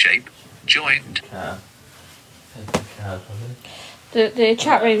heart shape, joined. The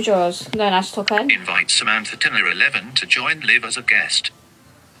chat room's yours. No one has to talk in. Invite Samantha Turner 11 to join live as a guest.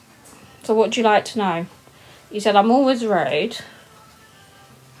 So what would you like to know? You said I'm always rude.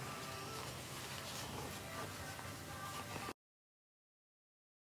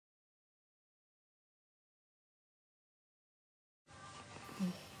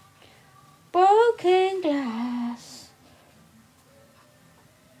 Broken glass.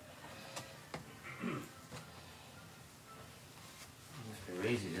 Mr.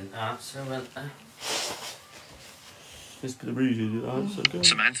 Reezy didn't answer, went there. Mr. Reezy didn't answer. Go.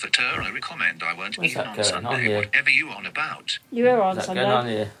 Samantha Turner, I recommend I weren't What's even that on going Sunday, on here? whatever you on about. You were on Is that Sunday. going on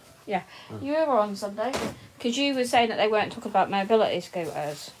here? Yeah, you were on Sunday. Because you were saying that they weren't talking about mobility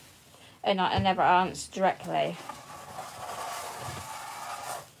scooters. And I never answered directly.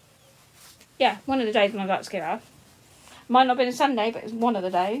 Yeah, one of the days when I got scooter. Might not have been a Sunday, but it's one of the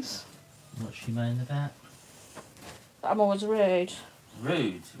days. What's she moaning about? But I'm always rude.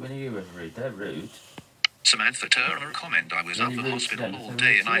 Rude? When are you ever rude? They're rude. Samantha Turner, comment I was up for hospital all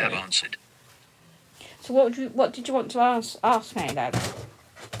day and I have answered. So what did you want to ask me then?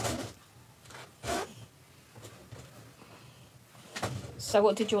 So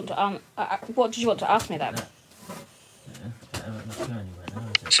what did you want to ask me then?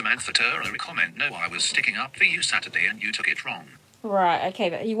 Samantha Turner, comment no, I was sticking up for you Saturday and you took it wrong. Right, okay,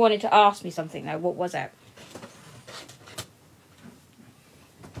 but you wanted to ask me something though. What was it?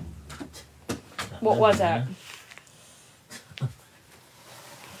 What was it?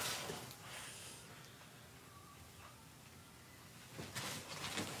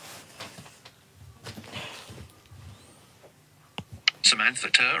 Samantha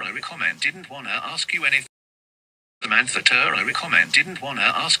Turner, comment didn't wanna ask you anything. Samantha Turner, comment didn't wanna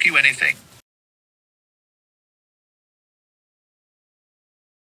ask you anything.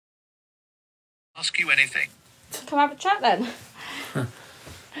 Ask you anything. Come have a chat then.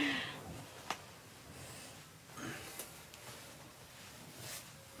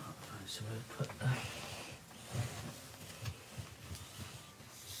 So we'll put that.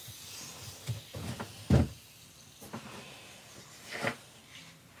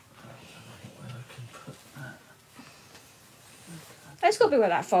 It's got to be where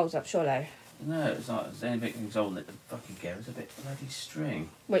that folds up, surely. No, it's not. It's anything that's holding it. The fucking gear is a bit bloody string.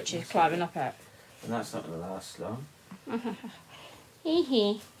 Which is climbing up it. And that's not going to last long. Hee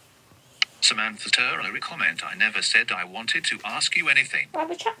hee. Samantha Turner, comment I never said I wanted to ask you anything. Well,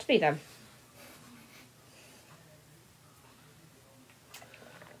 have a chat to me then.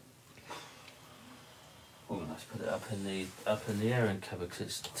 Oh, let's put it up in the airing cupboard because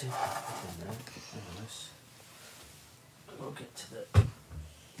it's too in there. Nice. We'll get to the.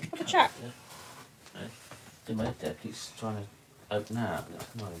 Have a chat. Do my deck. He's trying to open out.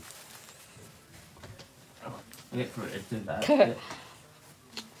 That's annoying. Wait for it to do that. I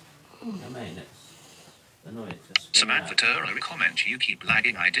mean, it's annoying. Samantha Turner, comment you keep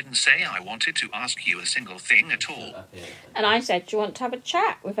lagging. I didn't say I wanted to ask you a single thing at all. And I said, do you want to have a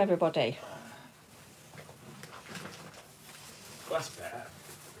chat with everybody? That's better.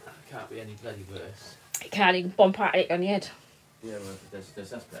 That can't be any bloody worse. It can't even bombard it on the head. Yeah, well, that's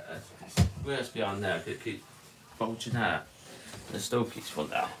better. It's worse beyond now. It keeps bulging out. The still keeps full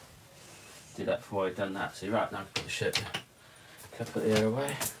now. Do that before I've done that. See, right now I can put the shit. Can I put the air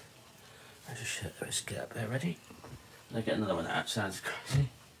away? There's the shit. Let's get up there, ready? And I get another one out. Sounds crazy.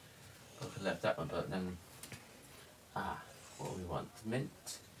 I could have left that one, but then. What do we want?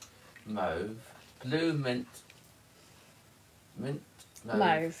 Mint, mauve, blue mint, mauve.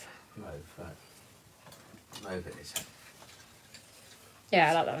 Mauve. Mauve, right. Mauve it is.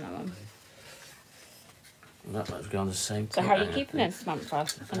 Yeah, I like that one. And that might go on the same. So how are you keeping this, Samantha?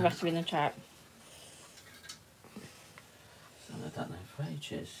 And the rest of you in the chat? So I'm had that now for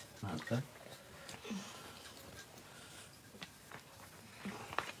ages. Okay.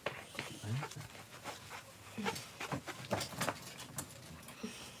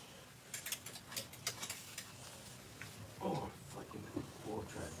 Oh, fucking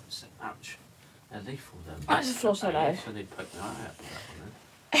wardrobe. Ouch. A leaf fall down. That's the floor so low. So they poked my eye out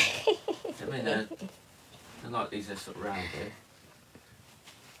with that one then. I mean, they're like these are sort of round here.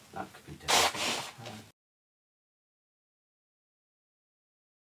 That could be different.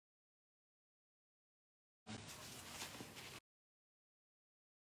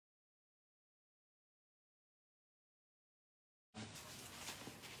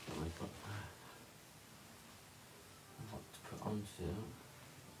 What to put on still?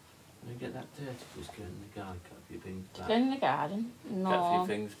 When you get that dirty, just go in the garden, cut a few things back. In the garden? Cut a No.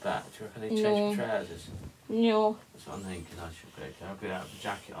 few things back. Do you reckon they change your trousers? No. That's what I'm thinking. I should go. I'll be out with a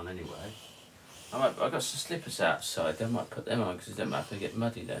jacket on anyway. I've got some slippers outside. I might put them on because it don't matter if they get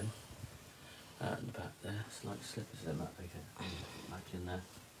muddy then. Out in the back there. It's like slippers. They might get back in there.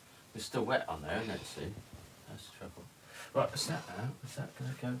 It's still wet on there, isn't it? See, that's the trouble. Right, what's that now? Is that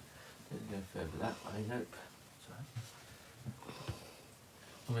going to go? Didn't go further that way. Nope. Sorry.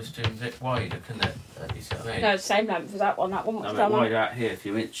 Almost doing a bit wider, couldn't it? You see what I mean? No, same length as that one. That one was I mean, wide out here, a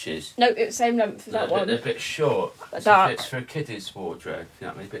few inches. No, it's same length as that one. They're a bit short. But So dark. if it's for a kid's wardrobe, you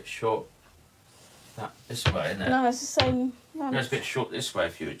know what I mean? A bit short. That this way, isn't it? No, it's the same length. No, it's a bit short this way, a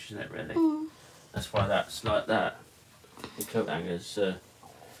few inches, isn't it? Really. That's why that's like that. The coat hangers.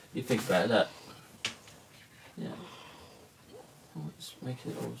 You think about that. Yeah. Oh, it's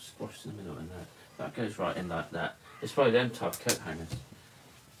making it all squashed in the middle, and that goes right in like that. It's probably them type of coat hangers.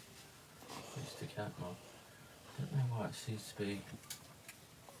 They stick out more. I don't know why it seems to be.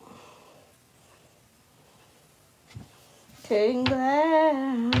 King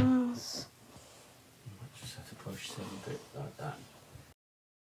glass. You might just have to push some bit like that.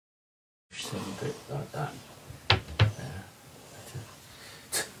 Push some bit like that. There.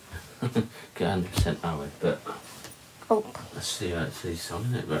 Get 100% that way, but. Oh. That's the song,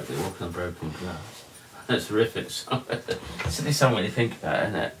 isn't it? Right, they walk on broken glass. That's a horrific song. It's a silly song when you think about it,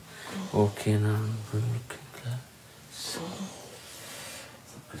 isn't it? Walking on broken glass. It's a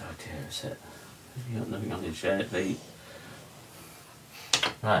good idea, is it? Have you got nothing on your shirt, Lee?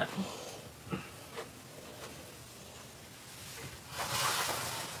 Right.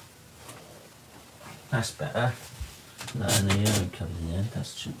 That's better. That and the yellow coming in. That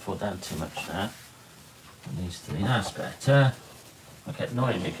shouldn't fall down too much now. These three, that's better. I get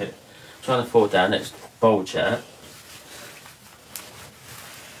annoying me, trying to fall down, let's bulge out.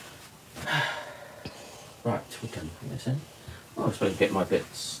 Right, we're done with this then. Oh, I suppose to get my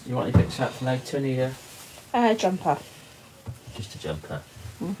bits. You want any bits out for later? Any Jumper. just a jumper.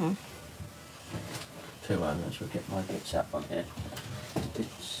 Mhm. Tell you what, I'm going to get my bits out on here.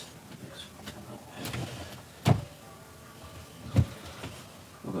 Bits.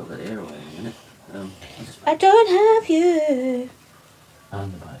 I've got the ear away in a minute. I don't have you.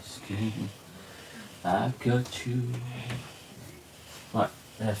 Under my skin, I've got you. Right,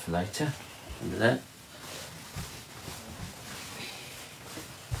 there for later. Under there.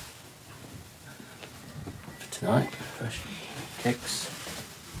 For tonight, fresh kicks.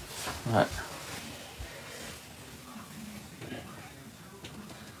 Right.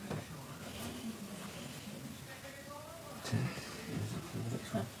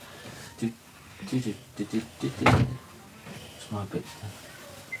 It's my bits done.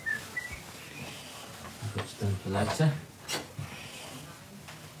 My bits done for later.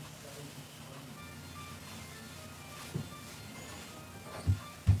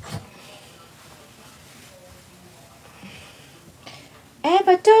 If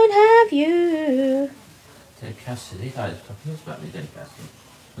I don't have you. Dead Cassidy, that is a couple of years back, me, Dead Cassidy.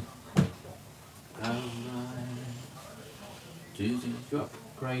 Do you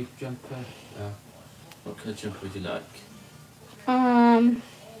upgrade jumper? What colour jumper would you like? I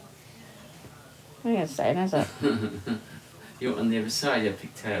think it's the same, is it? You want on the other side your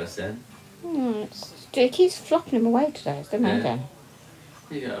pigtails then? It keeps flopping him away today, it's doing it again.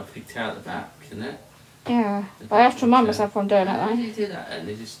 You got a pigtail at the back, isn't it? Yeah, but I have to remind myself when I'm doing it How though. do you do that and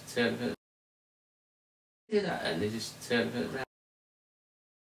they just turn it? Do that and they just turn it round.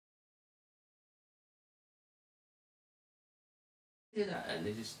 Do that and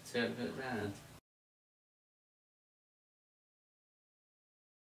they just turn it round.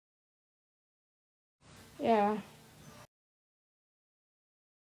 Yeah.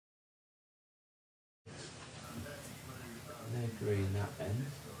 No green that end.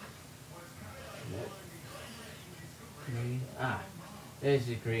 No. Green. Ah, there's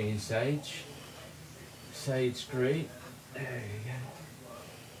your green sage. Sage green. There you go.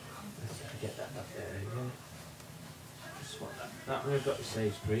 Let's see if I get that up. There you go. Just want that one. I've got the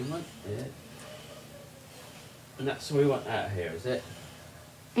sage green one. Yeah. And that's what we want out here, is it?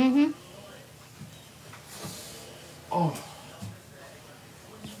 Mhm. Oh.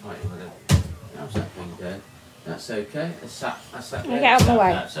 It's fighting with it. How's that thing going? That's okay. That's that. Get out of the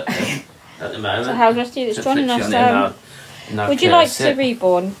way. That's okay. At the moment. So how's Rusty? It's joining us. Would you like to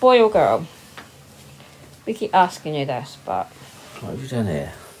reborn, boy or girl? We keep asking you this, but what have you done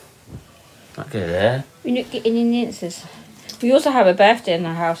here? Not good there. we're not getting any answers. We also have a birthday in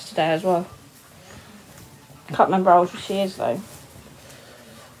the house today as well. Can't remember how old she is though.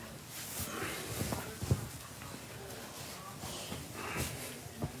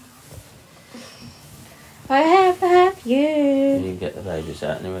 I have you. You can get the babies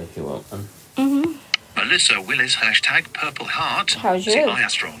out anyway if you want them. Mhm. Alyssa Willis #Purple Heart. How's you?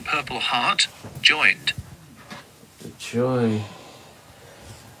 Ziastron Purple Heart joined. Good joy.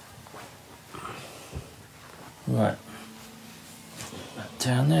 Right. That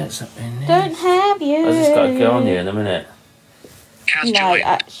down there, it's up in there. Don't have you. I just got to go on here in a minute. Kaz No,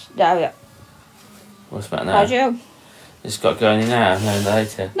 joined. no. What's about now? How's you? Just got to go on here now, no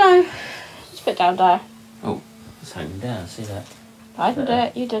later. No. Just put down there. Oh, it's hanging down, see that? I did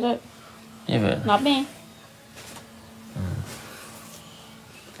it. You did it. Yeah, but... Not me.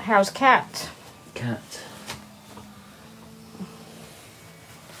 How's Cat? Cat.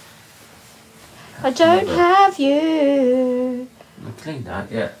 I don't have you. I cleaned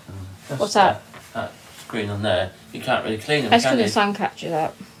that, yeah. What's that? That screen on there. You can't really clean them, That's can because you? the sun catches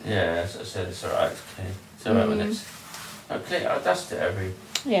up. Yeah, that's what I said, it's alright to clean. It's alright when it's... I dust it every...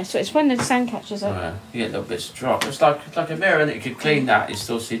 Yeah, so it's when the sun catches up. Right, you get little bits of drop. It's like a mirror, and you could clean that, you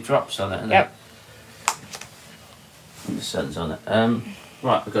still see drops on it, isn't Yep. it? The sun's on it.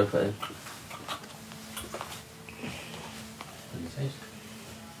 Right, we've got to put it.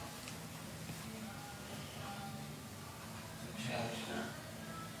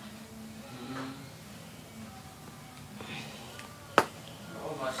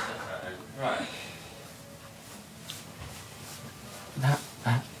 Right. That.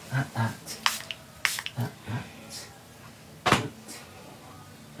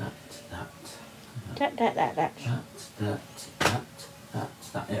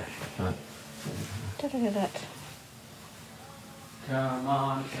 That, yeah. Right. That. Come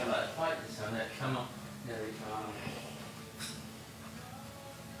on, fight this on it, come on. There we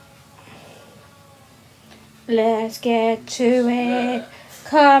go. Let's get to it.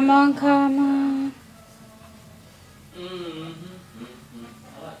 Come on, come on. I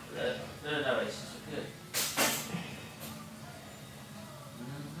like that. No, it's just good.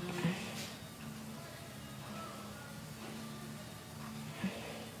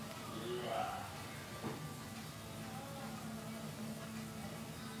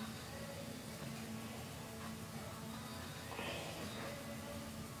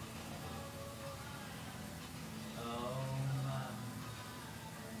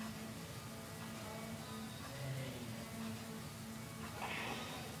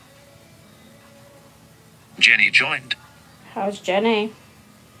 Jenny joined. How's Jenny?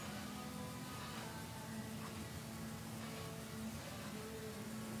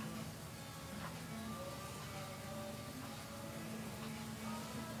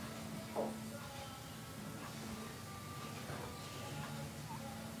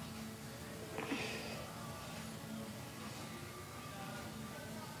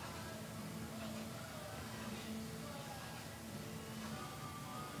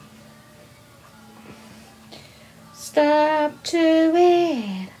 Stop to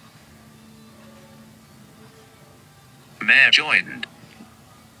it. Mare joined.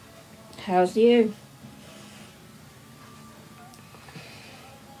 How's you?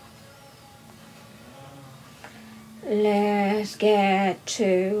 Let's get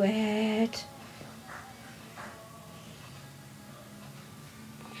to it.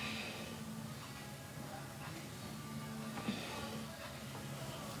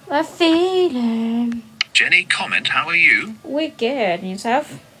 A feeling. Jenny comment, how are you? We're good. And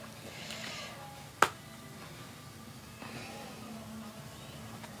yourself?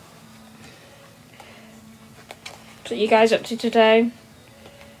 What you guys up to today?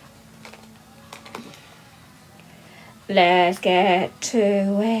 Let's get to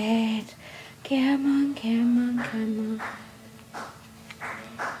it. Come on, come on, come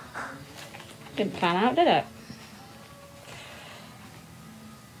on. Didn't plan out, did it?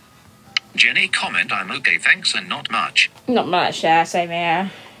 Jenny comment, I'm okay, thanks, and not much. Not much, yeah, same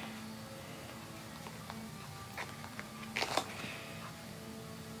here.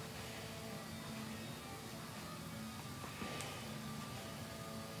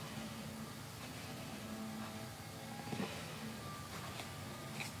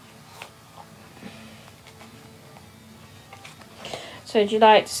 So would you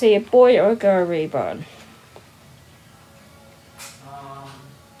like to see a boy or a girl reborn?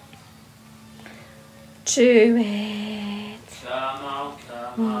 Do it. Come on,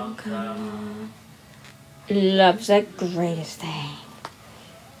 come on, come on. Love's the greatest thing.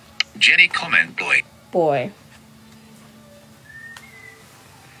 Jenny comment boy. Boy.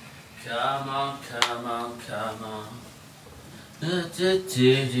 Come on, come on, come on. Do, do,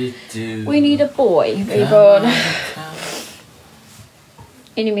 do, do, do. We need a boy Come reborn. on, come on.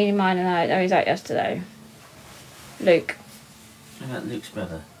 Any, meeny, miny, night. Oh, he was out yesterday. Luke. What about Luke's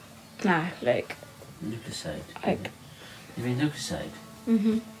brother? No, Luke. Lucasade. Luke. You mean Lucasade?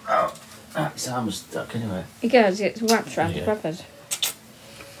 Mm-hmm. Oh. His arm was stuck anyway. He goes, it's wrapped around his Yeah. brothers.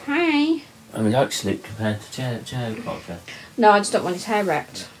 Hi. I mean, likes Luke compared to Joe Potter. No, I just don't want his hair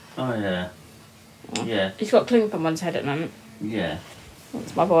wrapped. Oh, yeah. Yeah. He's got cling on one's head at the moment. Yeah.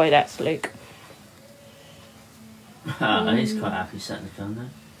 That's my boy, that's Luke. He's quite happy sitting in the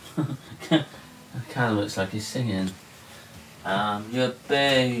corner. Kind of looks like he's singing. I'm your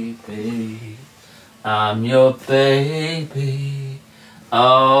baby. I'm your baby.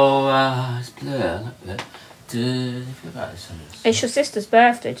 Oh, eyes blue. Look there. Do feel about this? It's your sister's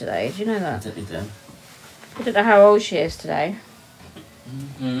birthday today, do you know I that? don't need them. I don't know how old she is today.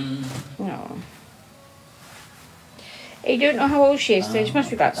 Mm-hmm. No. You don't know how old she is today, she must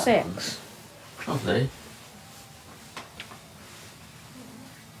be about 6. Probably.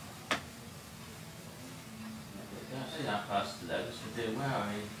 I see how fast the legs are doing well.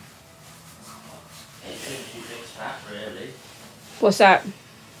 It should be big fat, really. What's that?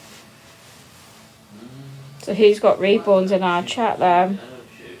 So who's got reborns in our chat there?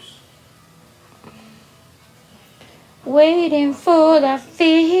 Waiting for that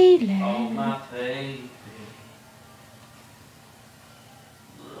feeling. Oh, my baby.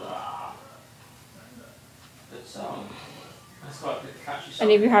 Good song. That's quite a good catchy song.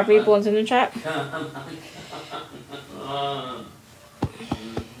 Any of you have reborns in the chat?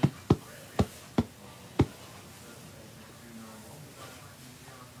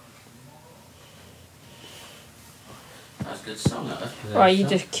 That's a good song. That Or are you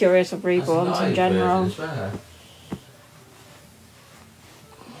just curious of reborns in general?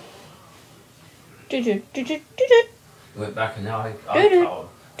 Went back and now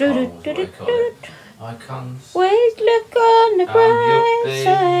icons. Always look on the bright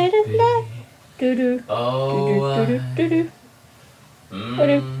side of life. Do-do. Oh, Do-do.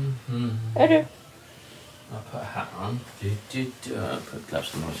 I'll put a hat on. I'll put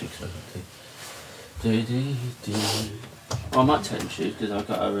gloves on my shoes. Well, I might take them shoes because I've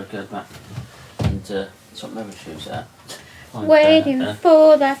got to go back and sort my other shoes out. Waiting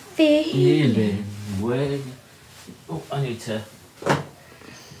for that feeling. Waiting. Oh, I need to put that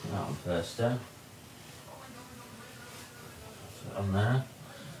on first though. Put it on there.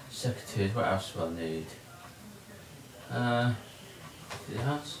 Secretaries, what else do I need?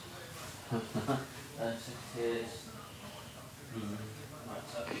 Yes. Secretaries. Right,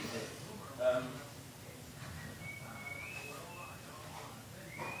 so that'd be it.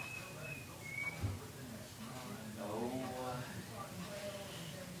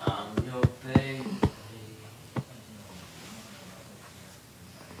 I'm your baby.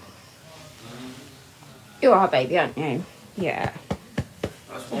 You are, baby, aren't you? Yeah.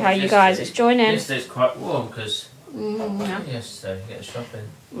 How are you guys? It's joining. Yesterday's quite warm because Yeah. yesterday we get shopping.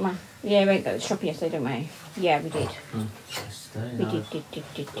 Yeah, we went to the shopping yesterday, didn't we? Yeah, we did. Yesterday, We no. did.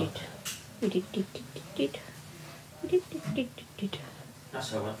 We did.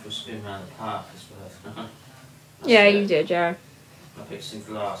 That's why I went for a spin around the park as well. Yeah, you did, yeah. I picked some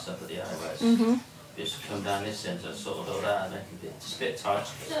glass up at the highways. Mhm. Just come down this end, so I sorted all that and make it a bit tight.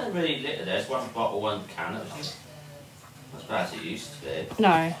 It's not really litter there, it's one bottle, one can. It was not as bad as it used to be.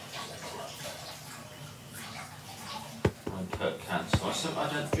 No. One Coke can. So I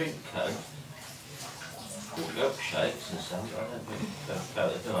don't drink Coke. I drink milkshakes and stuff, but I don't drink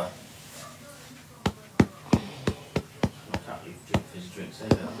Coke, do I? I can't really drink fizzy drinks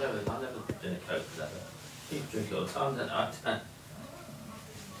either. I've never been a Coke for that. People drink it all the time, don't I?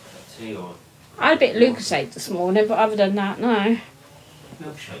 Tea or I had a bit of Lucasade this morning, but other than that, no.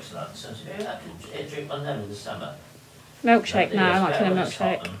 milkshakes like that. Yeah, I can drink one of them in the summer. Milkshake, no, I Yeah, like it's a better when it's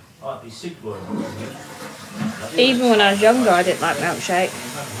milkshake. hot and I'd be super boring. Even when I was younger, I didn't like milkshake.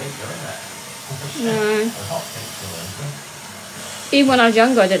 No. Even when I was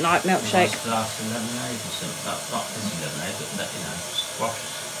younger, I didn't like milkshake. Nice glass of lemonade or something. Not fizzy lemonade, but you know, squash.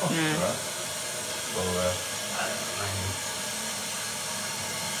 Yeah. Or I don't know.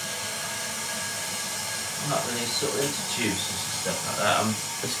 I'm not really sort of into juices and stuff like that.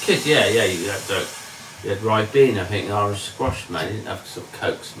 As a kid, yeah, you have to You had Ribena, I think, and orange squash, man. You didn't have sort of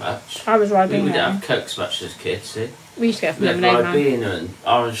Cokes much. I was We Ribena. didn't have Cokes much as kids, see? We used to get from We had lemonade man. Ribena and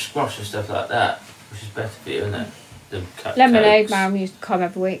orange squash and stuff like that, which is better for you, isn't it? Than Lemonade Cokes. man, we used to come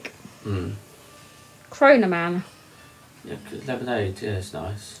every week. Mm. Corona man, Yeah, 'cause lemonade, yeah, it's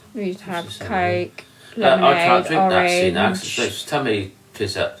nice. we used to have It's the same, Coke, I lemonade, can't drink that, see, now, 'cause orange. it's tummy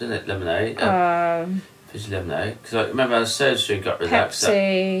fizz up, didn't it, lemonade? Fizzy lemonade. Because I remember I Soda Stream got rid of that. 'Cause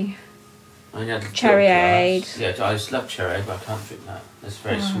Pepsi. I only had the Cherryade. glass. Yeah, I just love Cherryade, but I can't drink that. It's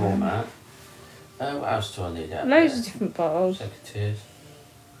very small, man. What else do I need out Loads there? of different bottles. Secateurs.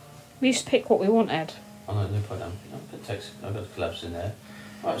 We used to pick what we wanted. I'm not going to put them. I've got gloves in there.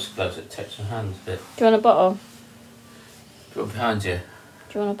 I was gloves that takes my hands a bit. Do you want a bottle? Put them behind you.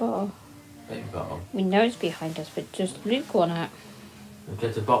 Do you want a bottle? Baby bottle. We know it's behind us, but just look on it. We'll go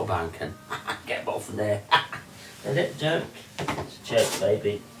to the bottle bank and get a bottle from there. Is it a joke? It's a joke,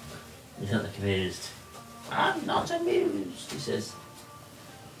 baby. He's not amused. I'm not amused, he says.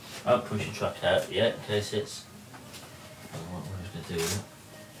 I won't push your truck out yet in case it's... I don't know what I was going to do with it.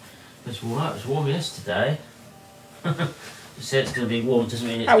 It's warm. It was warm yesterday. You say it's going to be warm doesn't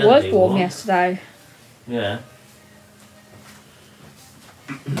mean it's It going to was be warm yesterday. Yeah.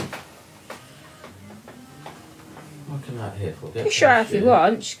 What come out here for? Get Push her out if past you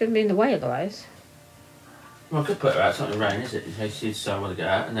want. She's going to be in the way otherwise. Well, I could put her out. It's not in rain, is it? In case you decide I want to go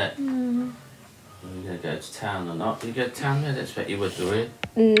out, isn't it? Mm. Are you going to go to town or not? Will you go to town? I don't expect you would, do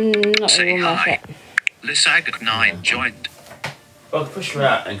you? Not Say warm enough hi. yet. Lissag9 joined. Well, push her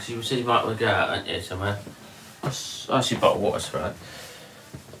out then, because you said you might want to go out, aren't you, somewhere? I'll ask you a bottle of water, it's all right.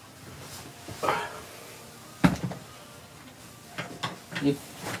 You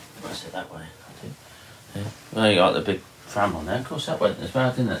press it that way, I do. Yeah. Well, you got the big tram on there. Of course, that went as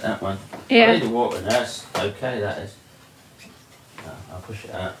well, didn't it, that one? Yeah. I need the water in there, that's okay, that is. No, I'll push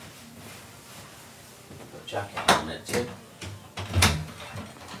it out. Put a jacket on it, too.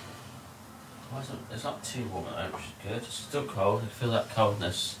 It's not too warm at home, which is good. It's still cold, I feel that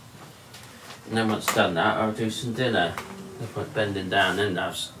coldness. And then once done that, I'll do some dinner. No point bending down then,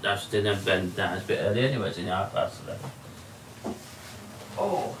 that's dinner, bend down. It's a bit early anyway, it's in 11:30.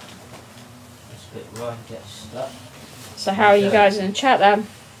 Oh, it's a bit rough, get stuck. So how are you guys in the chat then?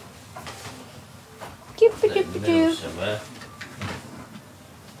 In the middle somewhere.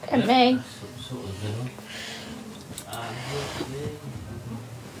 And me. Sort of middle.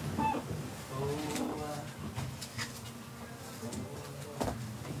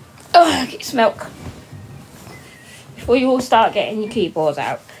 Oh, get some milk. Before you all start getting your keyboards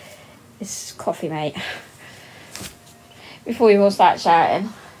out. This is coffee, mate. Before you all start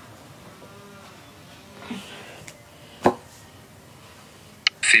shouting.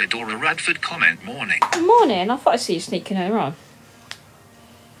 Theodora Radford comment morning. Good morning. I thought I see you sneaking over on.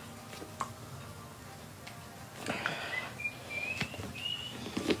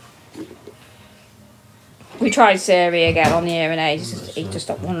 We tried Siri again on the hearing aids. He just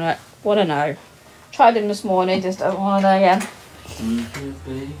don't want to know. Tried him this morning. Just don't want to know again.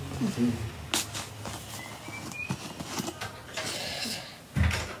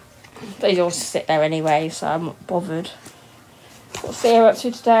 They all sit there anyway, so I'm not bothered. What's Sarah up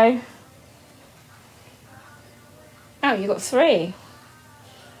to today? Oh, you got 3.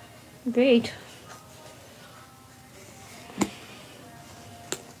 Agreed.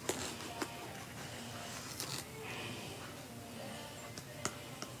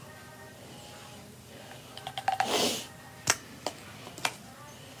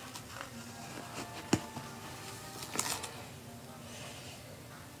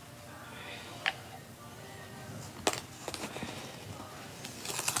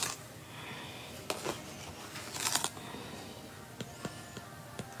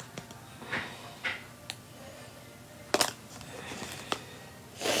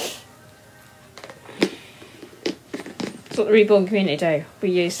 That's what the Reborn community do.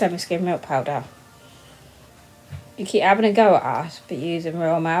 We use semi-skim milk powder. You keep having a go at us, but using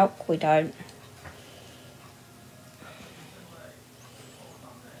real milk, we don't.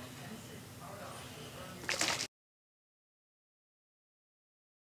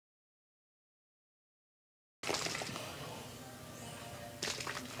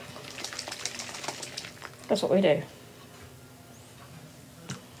 That's what we do.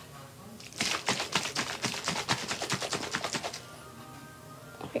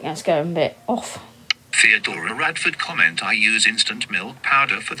 I think that's going a bit off. Theodora Radford comment, I use instant milk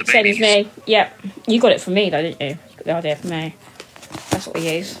powder for the Same babies. as me. Yep. You got it from me though, didn't you? You got the idea from me. That's what we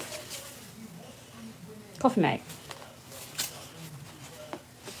use. Coffee mate.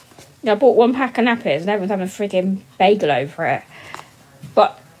 Yeah, I bought 1 pack of nappies and everyone's having a frigging bagel over it.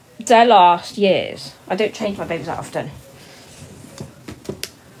 But They last years. I don't change my babies that often.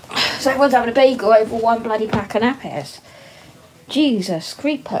 So everyone's having a bagel over one bloody pack of nappies. Jesus,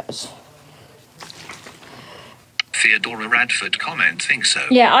 creepers. Theodora Radford comment, think so.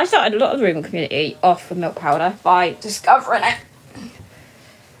 Yeah, I started a lot of the rumour community off with milk powder by discovering it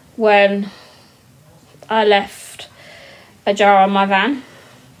when I left a jar on my van.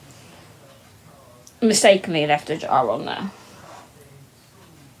 Mistakenly left a jar on there.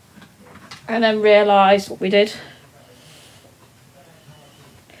 And then realised what we did.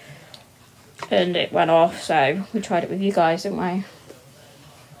 And it went off, so we tried it with you guys, didn't we?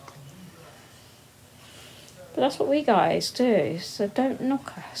 But that's what we guys do, so don't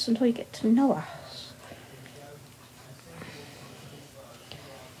knock us until you get to know us.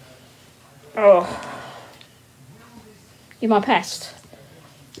 Oh. You're my pest.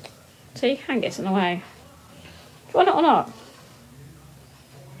 See, hand gets in the way. Do you want it or not?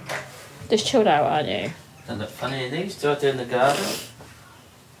 Just chilled out, aren't you? Doesn't look funny in these? Do I do in the garden?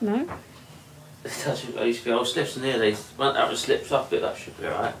 No? I used to be old slips in here. They went out with slips off it. That should be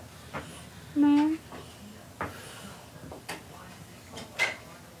alright. No.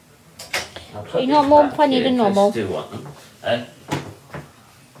 You're not more funny than normal. I do want them. Eh?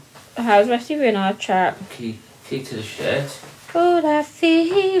 How's the rest of you in our chat? Key to the shed. Oh, that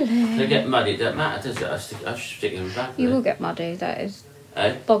feeling. They get muddy. It don't matter, does it? I should stick them back. You will get muddy. That is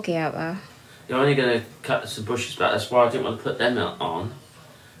Eh? boggy out there. You're only going to cut some bushes back. That's why I didn't want to put them on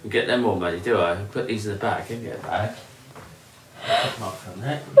and get them all muddy, do I? Put these in the bag and get a bag. Come off from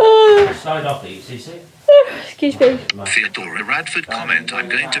there. Slide off easy, see? Excuse me. Theodora Radford comment, I'm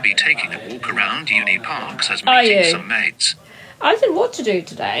going to be taking a walk around Uni Parks as Are meeting you? some mates. I didn't know what to do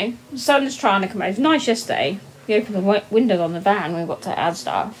today. The sun was trying to come out. It was nice yesterday. We opened the windows on the van when we got to Asda.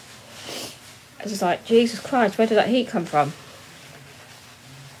 I was just like, Jesus Christ, where did that heat come from?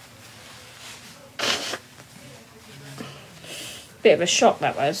 Bit of a shock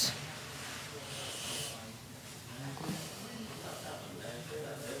that was.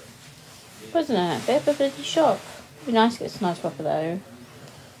 Wasn't it? Bit of a bloody shock. It'd be nice to get some nice weather though.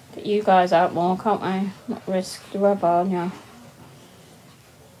 Get you guys out more, can't we? Not risk the weather on you.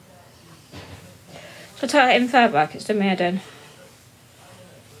 So tell it in back, it's done me head in.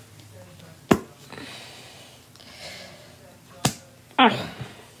 Ah.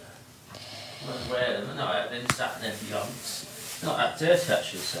 Wear them, no, I've been sat there for yonks. Not that dirty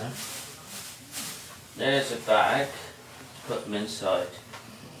actually, so. There's a bag. Put them inside.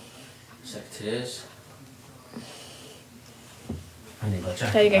 Secretaries.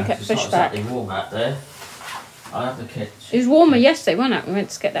 There you go, get the fish back. It's not exactly warm out there. I'll have the kids. It was warmer yesterday, wasn't it? We went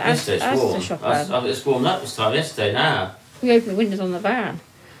to get the Yesterday's warm. shop It's warmed up this time yesterday now. We opened the windows on the van.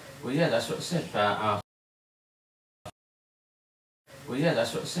 Well, yeah, that's what it said about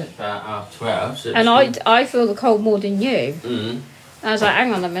half 12. So And I feel the cold more than you. Mm. I was like,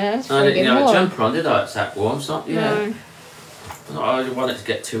 hang on a minute, it's I didn't have more. a jumper on, did I? It's that warm, so yeah. No. I didn't want it to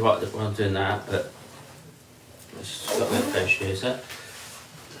get too hot when I'm doing that, but it's just got a bit of fresh shoes there.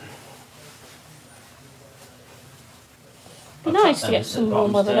 Be nice to get some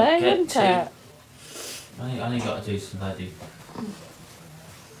warm weather there, wouldn't it? I only got to do some bloody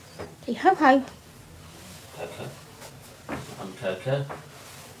Hey, ho ho. cocoa. I'm cocoa.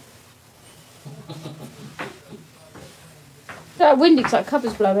 That windy because that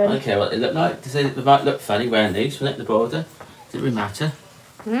cover's blowing. Okay, well, it looked like, it might look funny wearing these, wouldn't it, the border? Didn't really matter.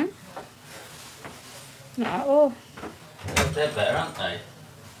 Hmm? Not at all. They're better, aren't they?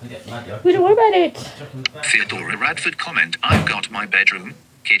 They get muddy. We don't worry about it. Theodora Radford comment, I've got my bedroom,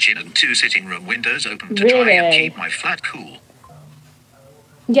 kitchen and 2 sitting room windows open to Really? try and keep my flat cool.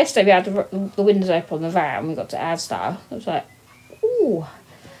 Yesterday we had the windows open on the van. We got to Asda. It was like, ooh,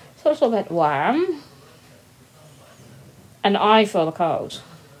 so it's a little bit warm. And I feel the cold.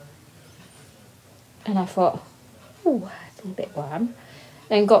 And I thought, ooh, it's a little bit warm.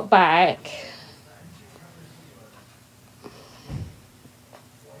 Then got back.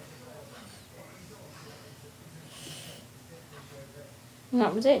 And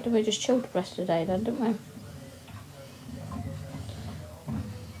that was it. We just chilled the rest of the day then, didn't we?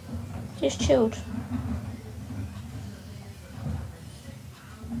 Just chilled.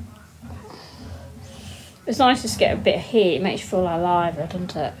 It's nice just to get a bit of heat. It makes you feel alive,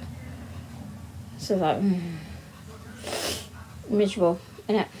 doesn't it? So like, miserable,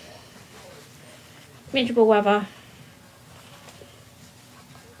 innit? Miserable weather.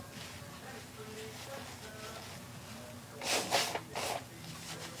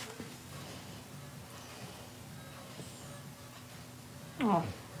 Oh.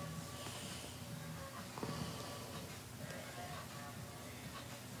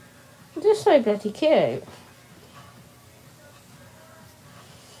 so bloody cute.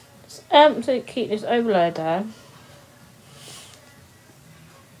 It's absolute cuteness overload there.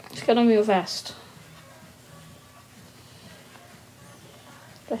 Let's get on with your vest.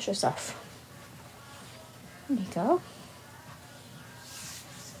 Bless yourself. There you go.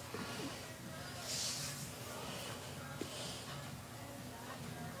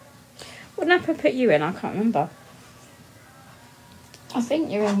 What napper put you in? I can't remember. I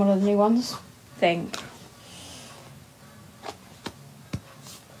think you're in one of the new ones. I think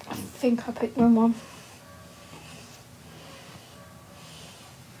I picked you in one.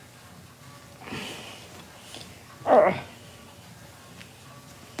 Ugh.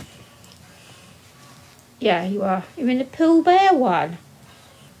 Yeah, you are. You're in the Pooh Bear one.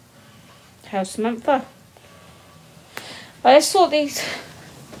 How's Samantha? I just sort these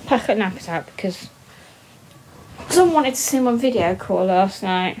packet nappers out because someone wanted to see my video call last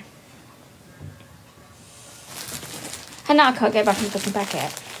night. And now I can't get back in the fucking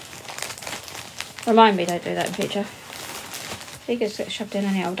packet. Remind me, don't do that in future. He gets shoved in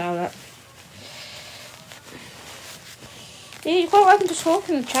any old outlet. You're quite welcome to talk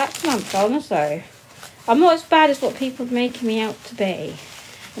in the chat, Samantha, honestly. I'm not as bad as what people are making me out to be.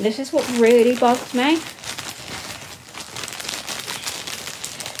 And this is what really bugs me.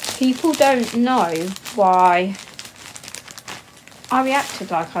 People don't know why I reacted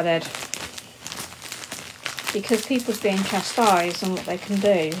like I did. Because people's being chastised on what they can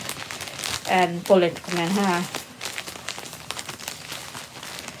do and bullied for men hair.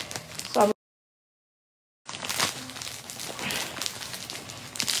 So I'm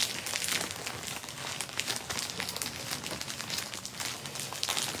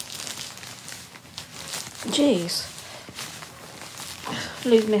jeez.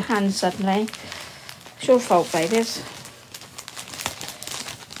 Lose my hand suddenly. It's your fault, babies.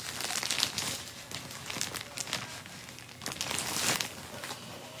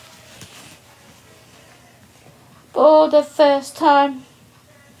 For the first time.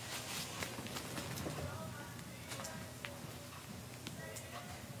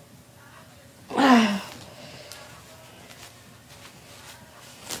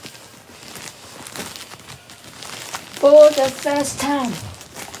 For the first time.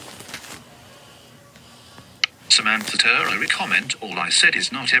 Samantha Turner comment, all I said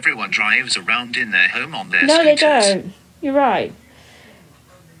is not everyone drives around in their home on their No, scooters. they don't. You're right.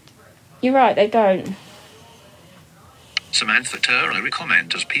 You're right, they don't. Samantha Turner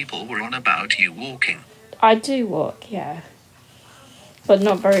comment as people were on about you walking. I do walk, yeah. But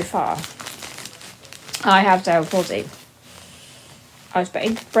not very far. I have cerebral palsy. I was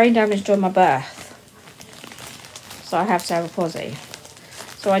brain damaged during my birth. So I have cerebral palsy.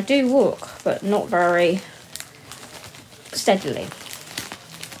 So I do walk, but not very steadily.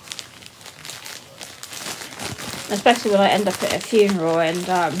 Especially when I end up at a funeral and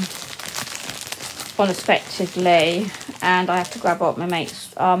unexpectedly, and I have to grab up my mate's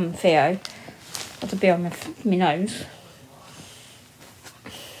Theo to be on my nose.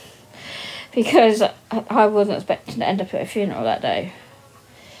 Because I wasn't expecting to end up at a funeral that day.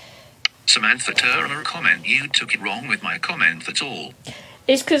 Samantha Turner comment, you took it wrong with my comment, that's all.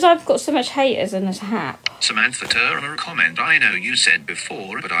 It's because I've got so much haters in this app. Samantha Turner comment, I know you said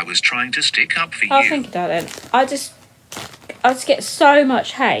before, but I was trying to stick up for Oh, you. thank you, darling. I just get so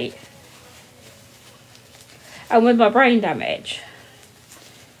much hate. And with my brain damage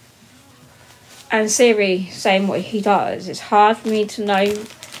and Siri saying what he does, it's hard for me to know,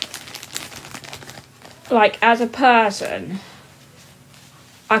 like, as a person,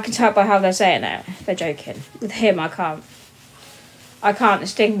 I can tell by how they're saying it. They're joking. With him, I can't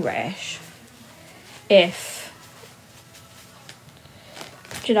distinguish if,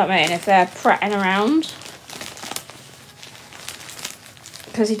 do you know what I mean, if they're prattling around.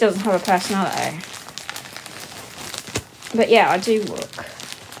 Because he doesn't have a personality. But yeah, I do walk.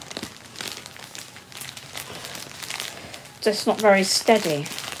 Just not very steady.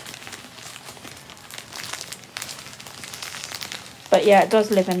 But yeah, it does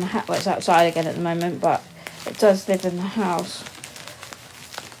live in the house. Well, it's outside again at the moment, but it does live in the house.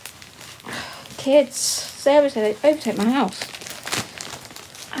 Kids, seriously, they overtake my house.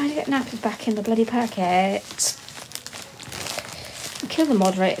 I need to get nappers back in the bloody packet. I killed the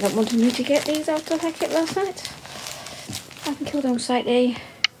moderator that wanted me to get these out of the packet last night. I can kill them slightly.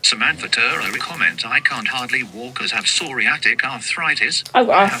 Samantha Turner comment, I can't hardly walk as have psoriatic arthritis. I've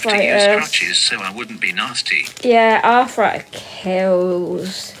got I have to use arthritis. crutches so I wouldn't be nasty. Yeah, arthritis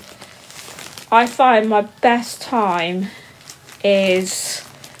kills. I find my best time is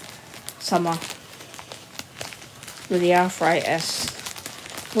summer with the arthritis.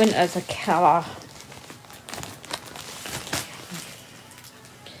 Winter's a killer.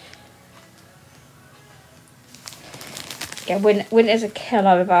 Yeah, winter's a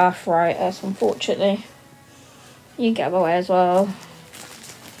killer with arthritis, unfortunately. You can get away as well.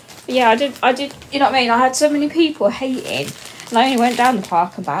 But yeah, I did, you know what I mean? I had so many people hating, and I only went down the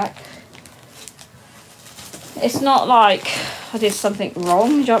park and back. It's not like I did something wrong,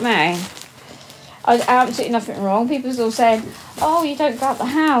 do you know what I mean? I did absolutely nothing wrong. People's all saying, oh, you don't go out the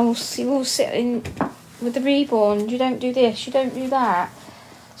house, you all sit in with the reborn, you don't do this, you don't do that.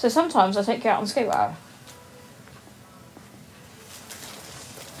 So sometimes I take you out on scooter.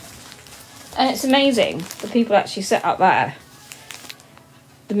 And it's amazing, the people actually sit up there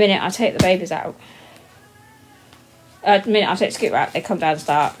the minute I take the babies out. The minute I take the scooter out, they come down and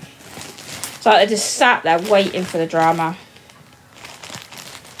start. So they just sat there waiting for the drama.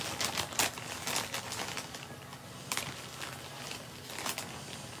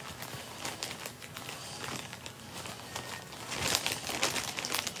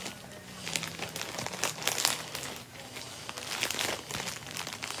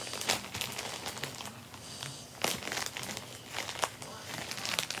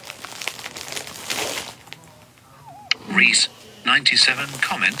 Reese, 97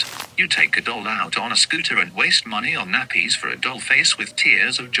 comment, you take a doll out on a scooter and waste money on nappies for a doll face with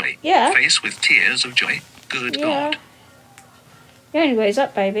tears of joy. Yeah. Face with tears of joy. Good God. Yeah, anyways,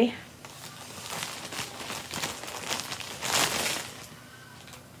 up, baby.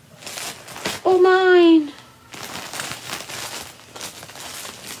 All mine.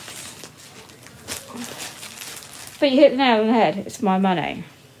 But you hit the nail on the head. It's my money,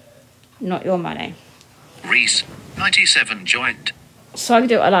 not your money. Reese, 97 joined. So I can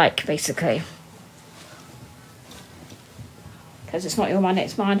do what I like, basically. Because it's not your money,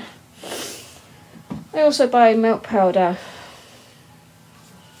 it's mine. I also buy milk powder.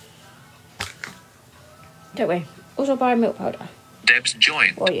 Don't we? Also buy milk powder. Deb's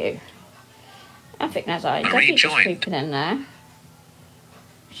joined. For you. I think that's right. Marie Debbie's just joined. creeping in there.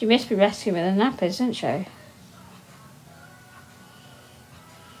 She must be rescuing with the nappers, isn't she?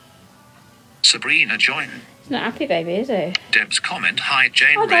 Sabrina joined. He's not happy, baby, is he? Deb's comment, hi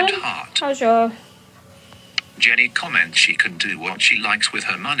Jane Hold Red on. Heart. How's your... Jenny comment, she can do what she likes with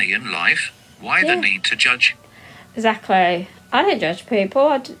her money in life. Why Yeah. the need to judge? Exactly. I don't judge people.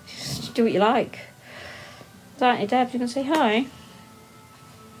 I just do what you like. Auntie Deb, you can say hi.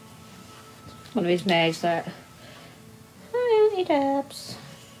 One of his maids that... Hi, Auntie Debs.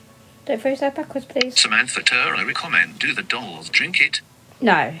 Don't throw yourself backwards, please. Samantha Turner comment, do the dolls drink it?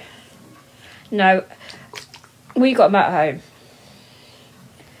 No. No. We got them at home.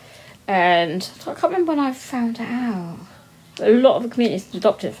 And I can't remember when I found it out. A lot of the communities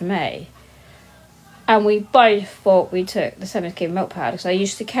adopted it for me. And we both thought we took the semi-skim milk powder, because I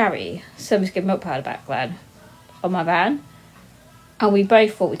used to carry semi-skim milk powder back then on my van. And we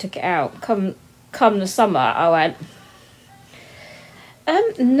both thought we took it out. Come the summer, I went,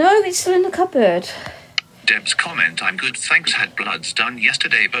 no, it's still in the cupboard. Deb's comment, I'm good thanks, had bloods done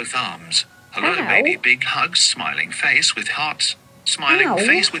yesterday both arms. Hello Ow. baby, big hugs, smiling face with hearts. Smiling Ow.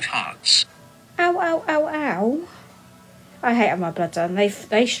 face with hearts. Ow, ow, ow, ow. I hate having my blood done.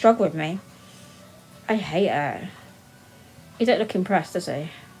 They struggle with me. I hate it. He don't look impressed, does he?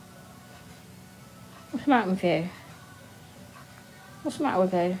 What's the matter with you? What's the matter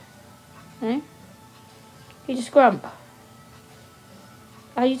with you? Eh? You just grump?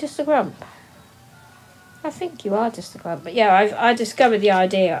 Are you just a grump? I think you are just a grump. But yeah, I discovered the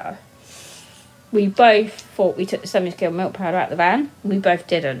idea. We both thought we took the semi-skilled milk powder out of the van. We both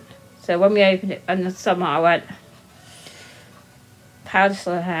didn't. So when we opened it in the summer, I went, powder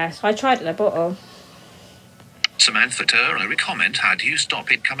still in here. So I tried it in a bottle. Samantha Turner comment, how do you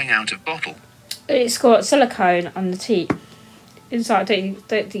stop it coming out of bottle? It's got silicone on the teat. Inside, I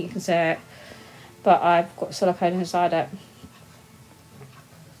don't think you can see it. But I've got silicone inside it.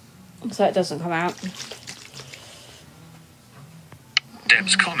 So it doesn't come out.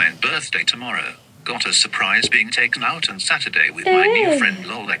 Deb's comment, birthday tomorrow. Got a surprise being taken out on Saturday with my new friend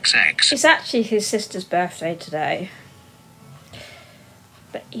LolXX. It's actually his sister's birthday today.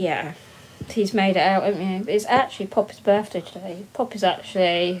 But yeah, he's made it out, hasn't he? But it's actually Poppy's birthday today. Poppy's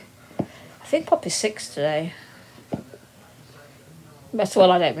actually... I think Poppy's 6 today. That's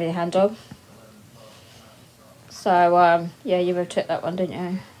all I don't really handle. So, yeah, you would have took that one,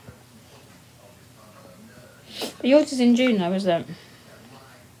 didn't you? But yours is in June though, isn't it?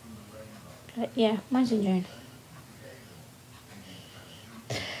 Yeah, mine's in June.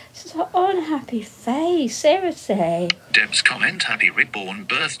 It's an unhappy face, seriously. Deb's comment, happy reborn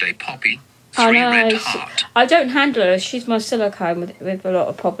birthday Poppy. 3 I red know. heart. I don't handle her. She's my silicone with a lot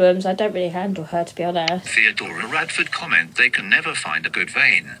of problems. I don't really handle her, to be honest. Theodora Radford comment, they can never find a good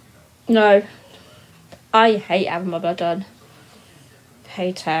vein. No. I hate having my blood done.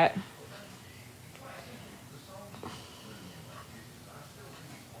 Hate it.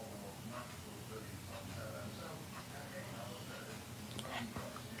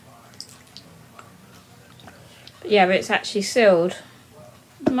 Yeah, but it's actually sealed.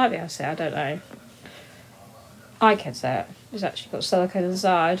 Might be able to say, I don't know. I can say it. It's actually got silicone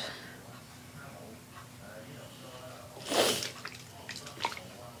inside.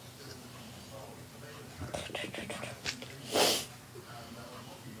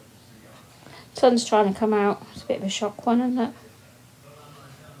 Sun's trying to come out. It's a bit of a shock one, isn't it?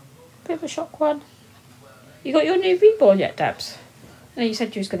 Bit of a shock one. You got your new reborn yet, Debs? No, you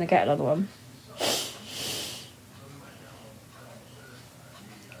said you was going to get another one.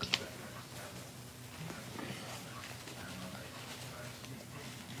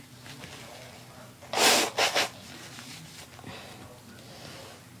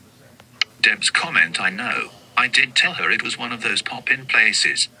 Deb's comment, I know. I did tell her it was one of those pop-in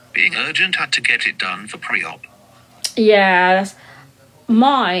places. Being urgent, had to get it done for pre-op. Yeah,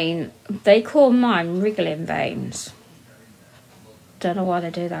 mine, they call mine wriggling veins. Don't know why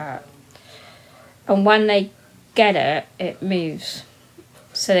they do that. And when they get it, it moves.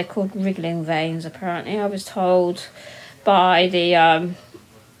 So they're called wriggling veins, apparently. I was told by the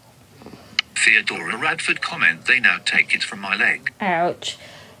Theodora Radford comment, they now take it from my leg. ouch.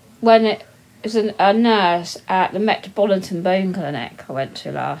 When it was a nurse at the Metropolitan Bone Clinic I went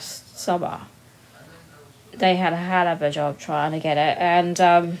to last summer. They had a hell of a job trying to get it, and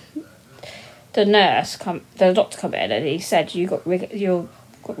the doctor come in and he said you've got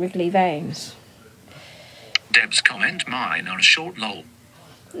wriggly veins. Deb's comment, mine are a short lol.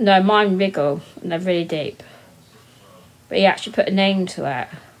 No, mine wriggle and they're really deep. But he actually put a name to it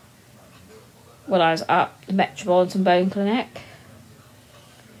when I was up the Metropolitan Bone Clinic.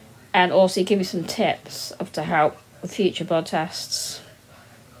 And also he gave me some tips of to help with future blood tests.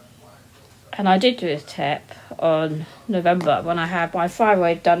 And I did do a tip on November when I had my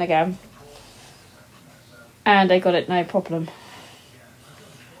thyroid done again. And they got it no problem.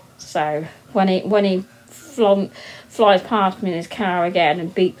 So when he flies past me in his car again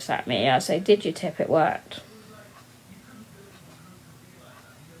and beeps at me, I say, did you tip? It worked.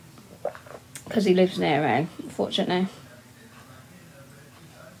 Because he lives near me, unfortunately.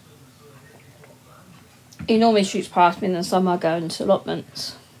 He normally shoots past me in the summer going to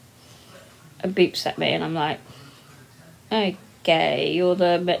allotments and beeps at me, and I'm like, okay, you're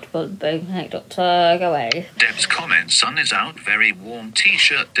the Metropolitan Bone Clinic doctor, go away. Deb's comment, sun is out, very warm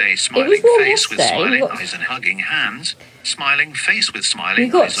t-shirt day, smiling warm face with yesterday. smiling eyes and hugging hands. Smiling face with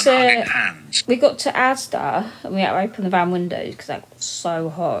smiling eyes and hugging hands. We got to Asda and we had to open the van windows because that got so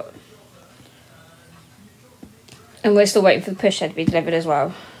hot. And we're still waiting for the push head to be delivered as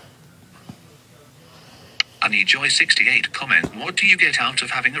well. Joy68 comment, what do you get out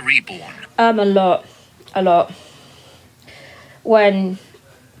of having a reborn? A lot. When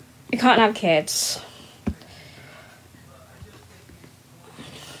you can't have kids,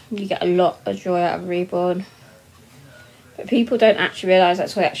 you get a lot of joy out of reborn. But people don't actually realise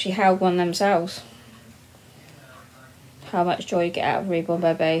that's why they actually held one themselves. How much joy you get out of a reborn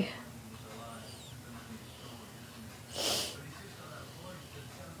baby.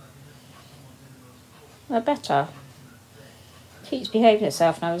 They're better. Keeps behaving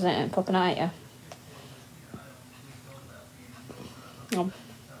itself now, isn't it? And popping out at you.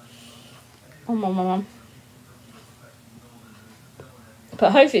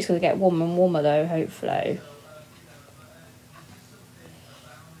 But hopefully it's going to get warmer and warmer though, hopefully.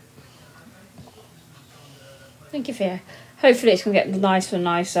 Thank you, Fia. Hopefully it's going to get nicer and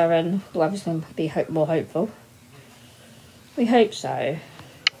nicer and the weather's going to be more hopeful. We hope so.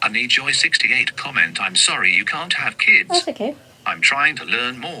 Joy68 comment, I'm sorry you can't have kids. That's okay. I'm trying to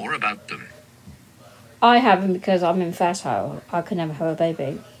learn more about them. I haven't because I'm infertile. I could never have a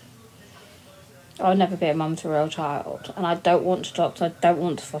baby. I'll never be a mum to a real child. And I don't want to adopt, I don't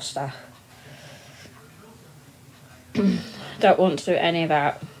want to foster. Don't want to do any of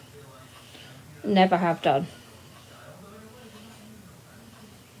that. Never have done.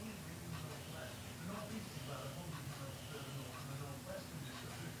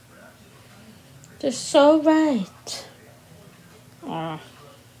 Just so right.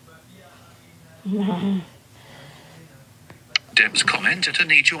 Deb's comment at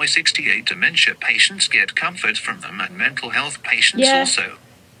Joy68, dementia patients get comfort from them and mental health patients also.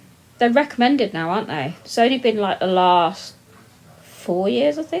 They're recommended now, aren't they? It's only been like the last 4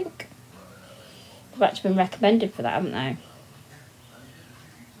 years, I think. They've actually been recommended for that, haven't they?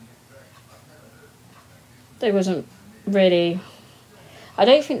 They wasn't really... I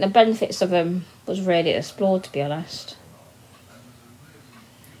don't think the benefits of them was really explored, to be honest.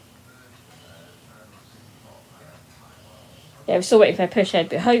 Yeah, we're still waiting for a push ahead,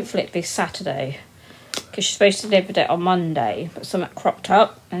 but hopefully it'll be Saturday. Because she's supposed to deliver it on Monday, but something cropped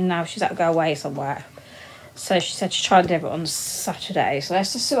up, and now she's had to go away somewhere. So she said she'd try and deliver it on Saturday. So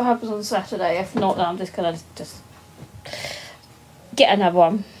let's just see what happens on Saturday. If not, then I'm just going to just get another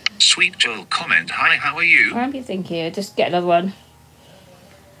one. Sweet Joel comment, hi, how are you? I'm thinking, just get another one.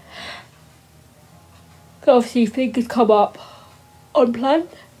 Obviously, things could come up unplanned.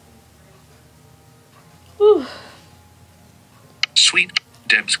 Ooh. Sweet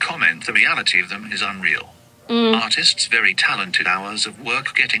Deb's comment, the reality of them is unreal. Artists very talented, hours of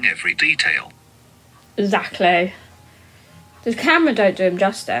work getting every detail. Exactly. The camera don't do him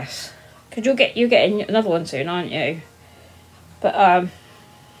justice. Because you're getting another one soon, aren't you? But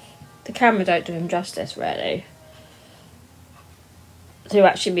the camera don't do him justice, really. To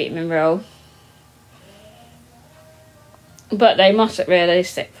actually meet him in real. But they must look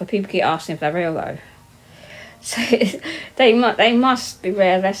realistic for people to keep asking if they're real, though. So they must be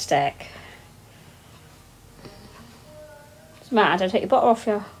realistic. It's mad. I'll take your bottle off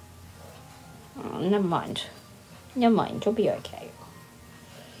you. Oh, never mind. Never mind. You'll be okay.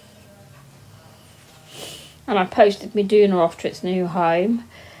 And I posted me doing her off to its new home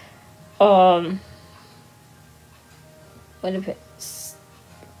on when it's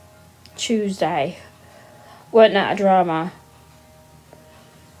Tuesday. Weren't that a drama?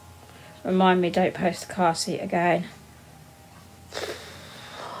 Remind me, don't post the car seat again.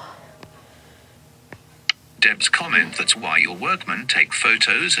 Deb's comment, that's why your workmen take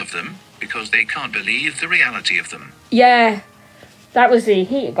photos of them, because they can't believe the reality of them. Yeah, that was the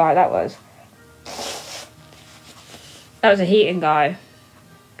heating guy, that was. That was a heating guy.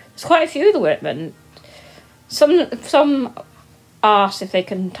 There's quite a few of the workmen. Some ask if they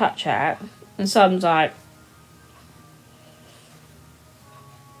can touch it, and some's like,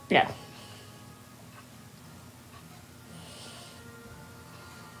 yeah.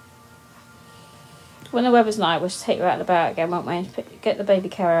 When the weather's nice, we'll just take her out and about again, won't we? Get the baby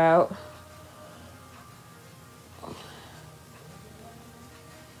carrier out.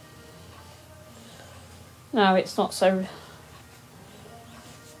 No, it's not so...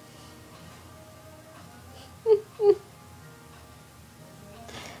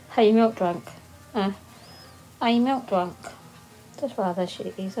 Are you milk drunk? Are you milk drunk? Just rather,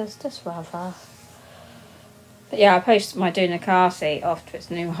 she says, just rather. But yeah, I posted my doing a car seat off to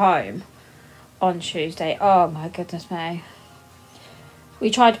its new home on Tuesday. Oh my goodness me.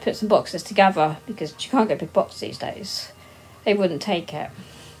 We tried to put some boxes together because you can't get big boxes these days. They wouldn't take it.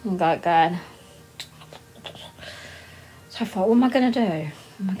 I'm like going. So I thought, what am I going to do?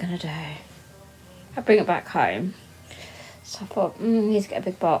 What am I going to do? I bring it back home. So I thought, I need to get a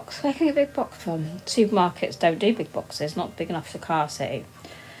big box. Where can I get a big box from? Supermarkets don't do big boxes, not big enough for the car seat.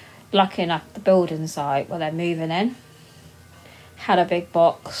 Lucky enough, the building site where they're moving in had a big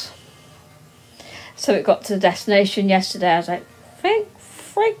box. So it got to the destination yesterday. I was like, thank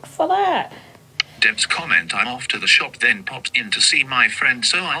frig for that. Deb's comment, I'm off to the shop, then pops in to see my friend,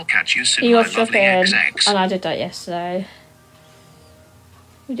 so I'll catch you soon, You my off lovely shopping? XX. And I did that yesterday.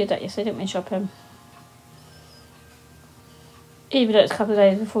 We did that yesterday, didn't we, shopping? Even though it's a couple of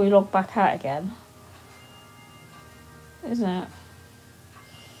days before we log back out again. Isn't it?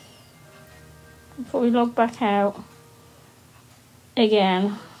 Before we log back out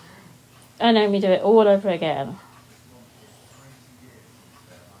again. And then we do it all over again.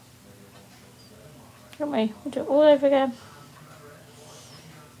 Don't we? We do it all over again.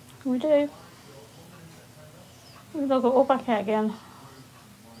 We do. We log it all back out again.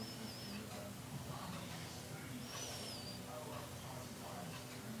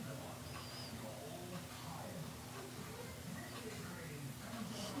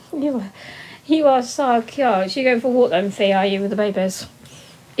 You are so cute. You going for a walk then, Fee, are you, with the babies?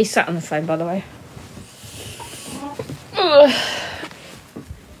 He's sat on the phone, by the way. Ugh.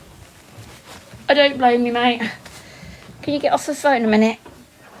 I don't blame you, mate. Can you get off the phone a minute?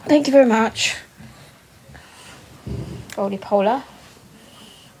 Thank you very much. Roly polar.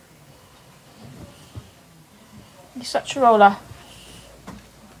 You're such a roller.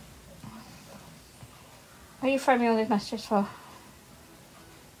 What are you throwing me all these messages for?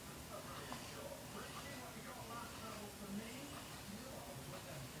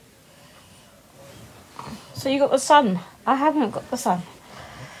 So you got the sun. I haven't got the sun.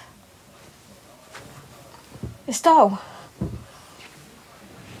 It's dull.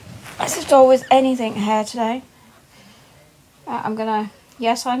 Is there always anything here today? I'm gonna.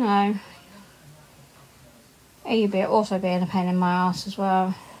 Yes, I know. You'd be also being a pain in my ass as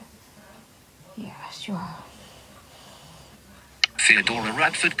well. Yes, you are. Theodora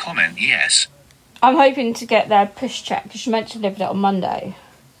Radford comment yes. I'm hoping to get their push check because she meant to deliver it on Monday.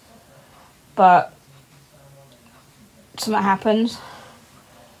 But something happened.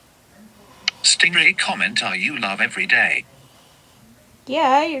 Stingray comment are you love every day?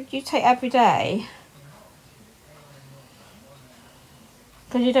 Yeah, you take every day.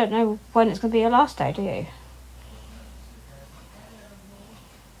 Because you don't know when it's going to be your last day, do you?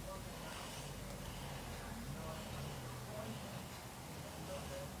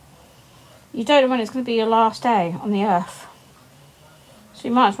 You don't know when it's going to be your last day on the earth. So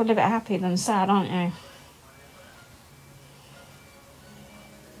you might as well live it happy than sad, aren't you?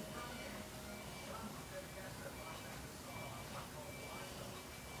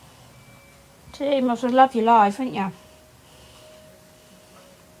 So you must love your life, haven't you?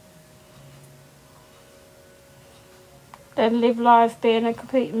 Then live life being a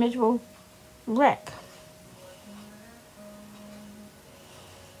complete miserable wreck.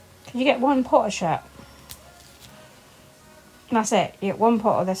 Can you get one pot of shit? That's it. You get one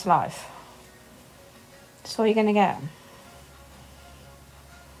pot of this life. That's all you're going to get.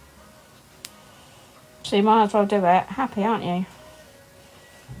 So you might as well do it happy, aren't you?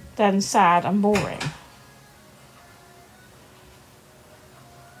 Then sad and boring.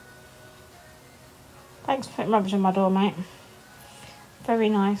 Thanks for putting rubbish on my door, mate. Very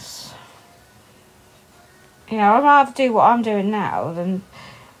nice. You know, I'd rather do what I'm doing now than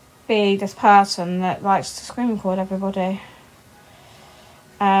be this person that likes to screen record everybody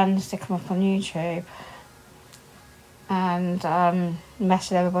and stick them up on YouTube and mess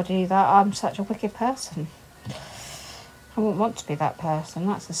with everybody that I'm such a wicked person. I wouldn't want to be that person.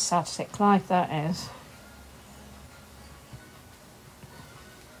 That's a sad, sick life, that is.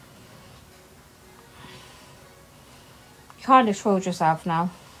 You kind of fooled yourself now.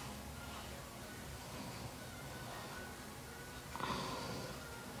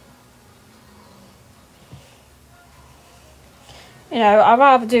 You know, I'd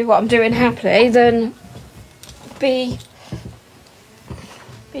rather do what I'm doing happily than be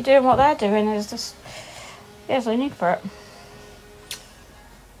doing what they're doing. Is just, there's no need for it.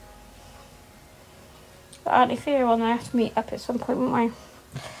 But Auntie Fear on there have to meet up at some point, won't we?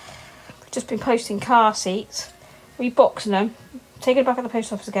 We've just been posting car seats, reboxing them, taking it back at the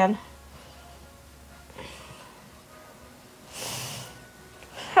post office again.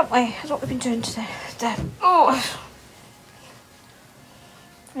 Haven't we? That's what we've been doing today. There. Oh.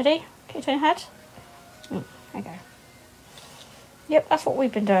 Ready? Can you turn your head? There you go. Yep, that's what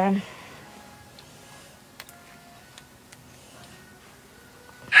we've been doing.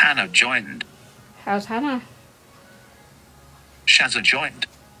 Hannah joined. How's Hannah? Shazza joined.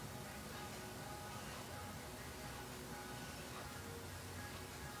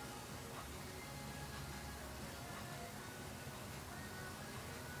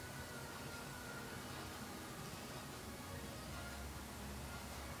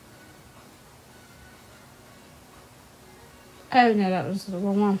 Oh no, that was the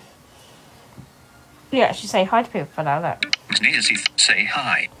wrong one. You actually say hi to people for now, look. Say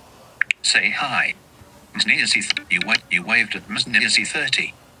hi. Say hi. You waved at Msnisi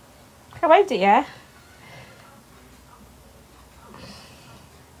 30. I waved it, yeah.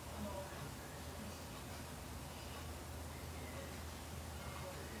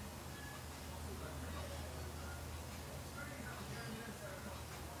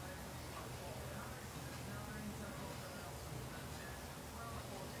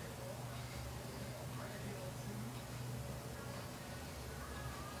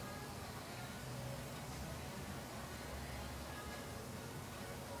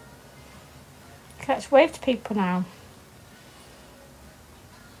 Let's wave to people now.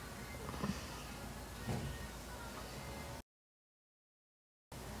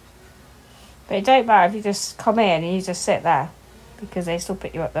 But it don't matter if you just come in and you just sit there, because they still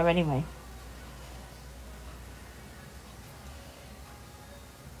put you up there anyway.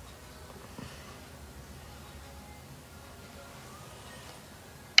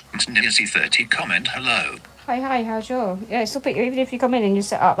 Msnisi 30 comment hello. Hi, how's your? Yeah, it still put you, even if you come in and you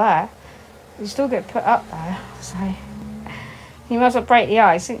sit up there, you still get put up there. So you might as well break the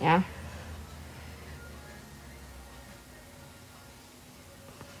ice, didn't you?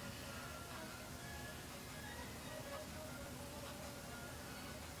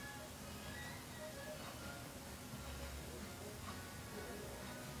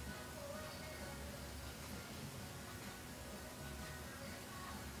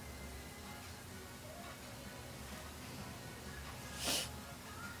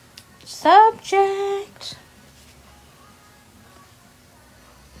 subject.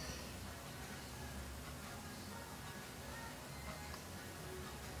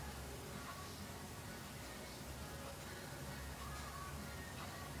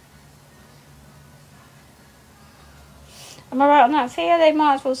 Am I right on that, Thea? They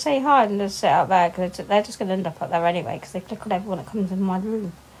might as well say hi and just sit out there because they're just going to end up up there anyway because they click on everyone that comes in my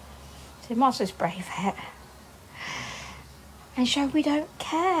room. So they might as well just brave it and show we don't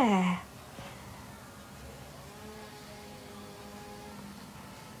care.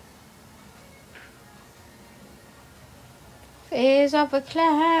 Fears of a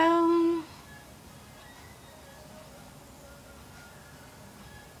clown.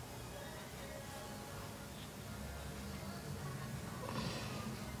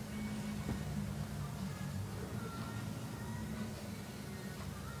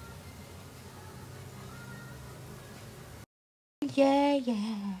 Yeah,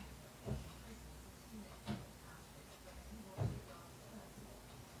 yeah.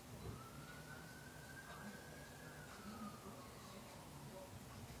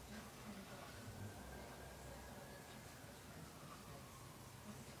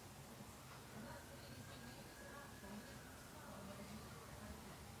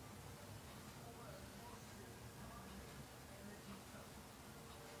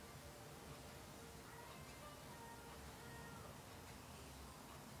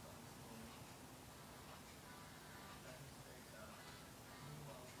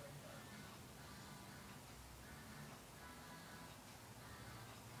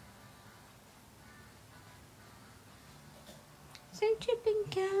 Since you've been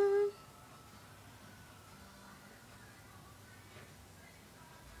gone.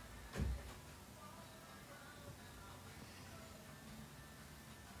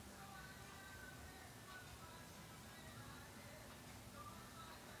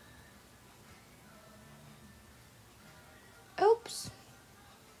 Oops.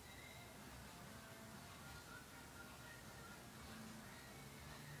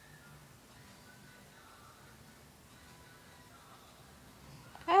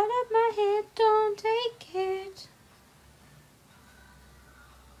 Out of my head, don't take it.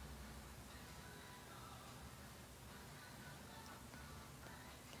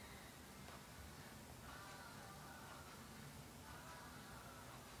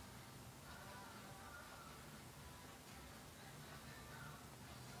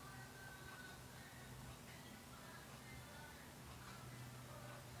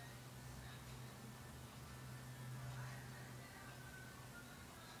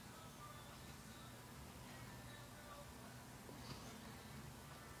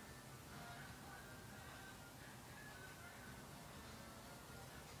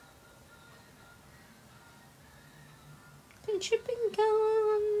 Since you've been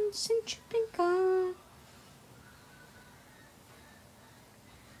gone, since you've been gone.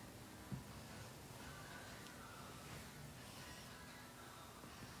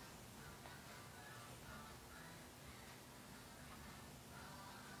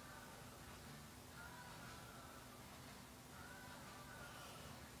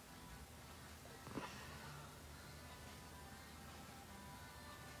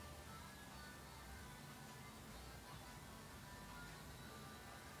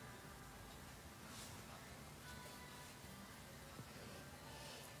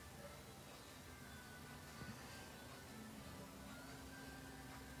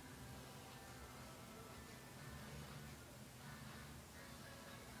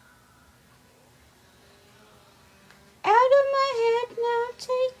 Out of my head, now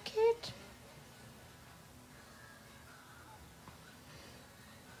take it.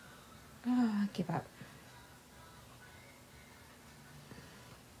 Oh, I give up.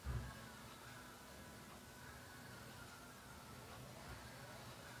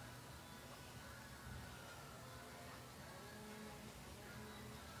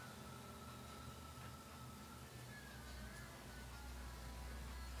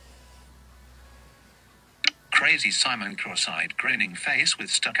 Crazy Simon cross-eyed grinning face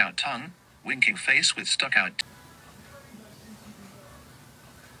with stuck-out tongue, winking face with stuck-out.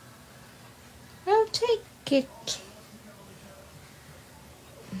 I'll take it.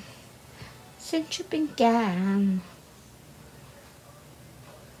 Since you've been gone.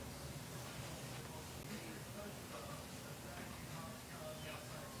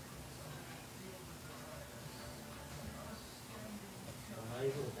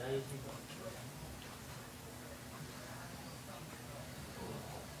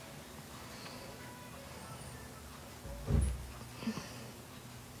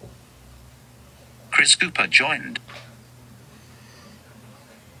 Chris Cooper joined.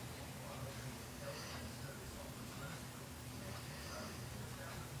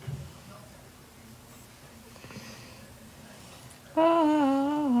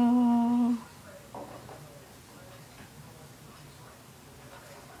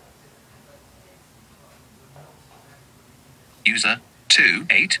 User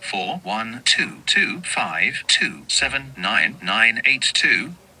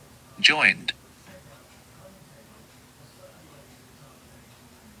 28412252799982 joined.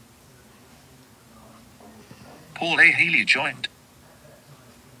 Paul A. Healy joined.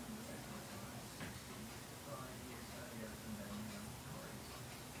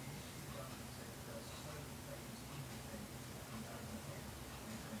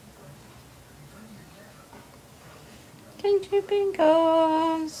 Since been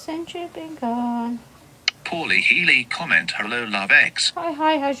gone, since you've been gone. Paulie Healy comment hello love X.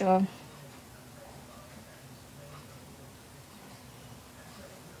 Hi, how's your?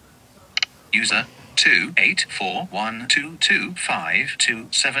 User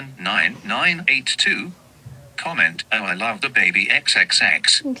 28412252799982 comment oh I love the baby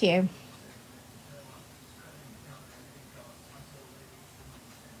XXX. Thank you.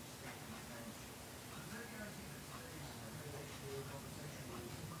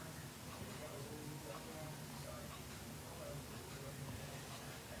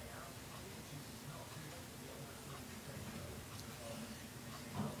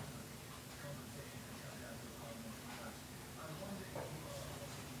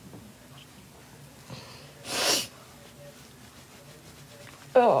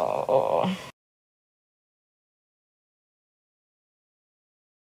 Oh.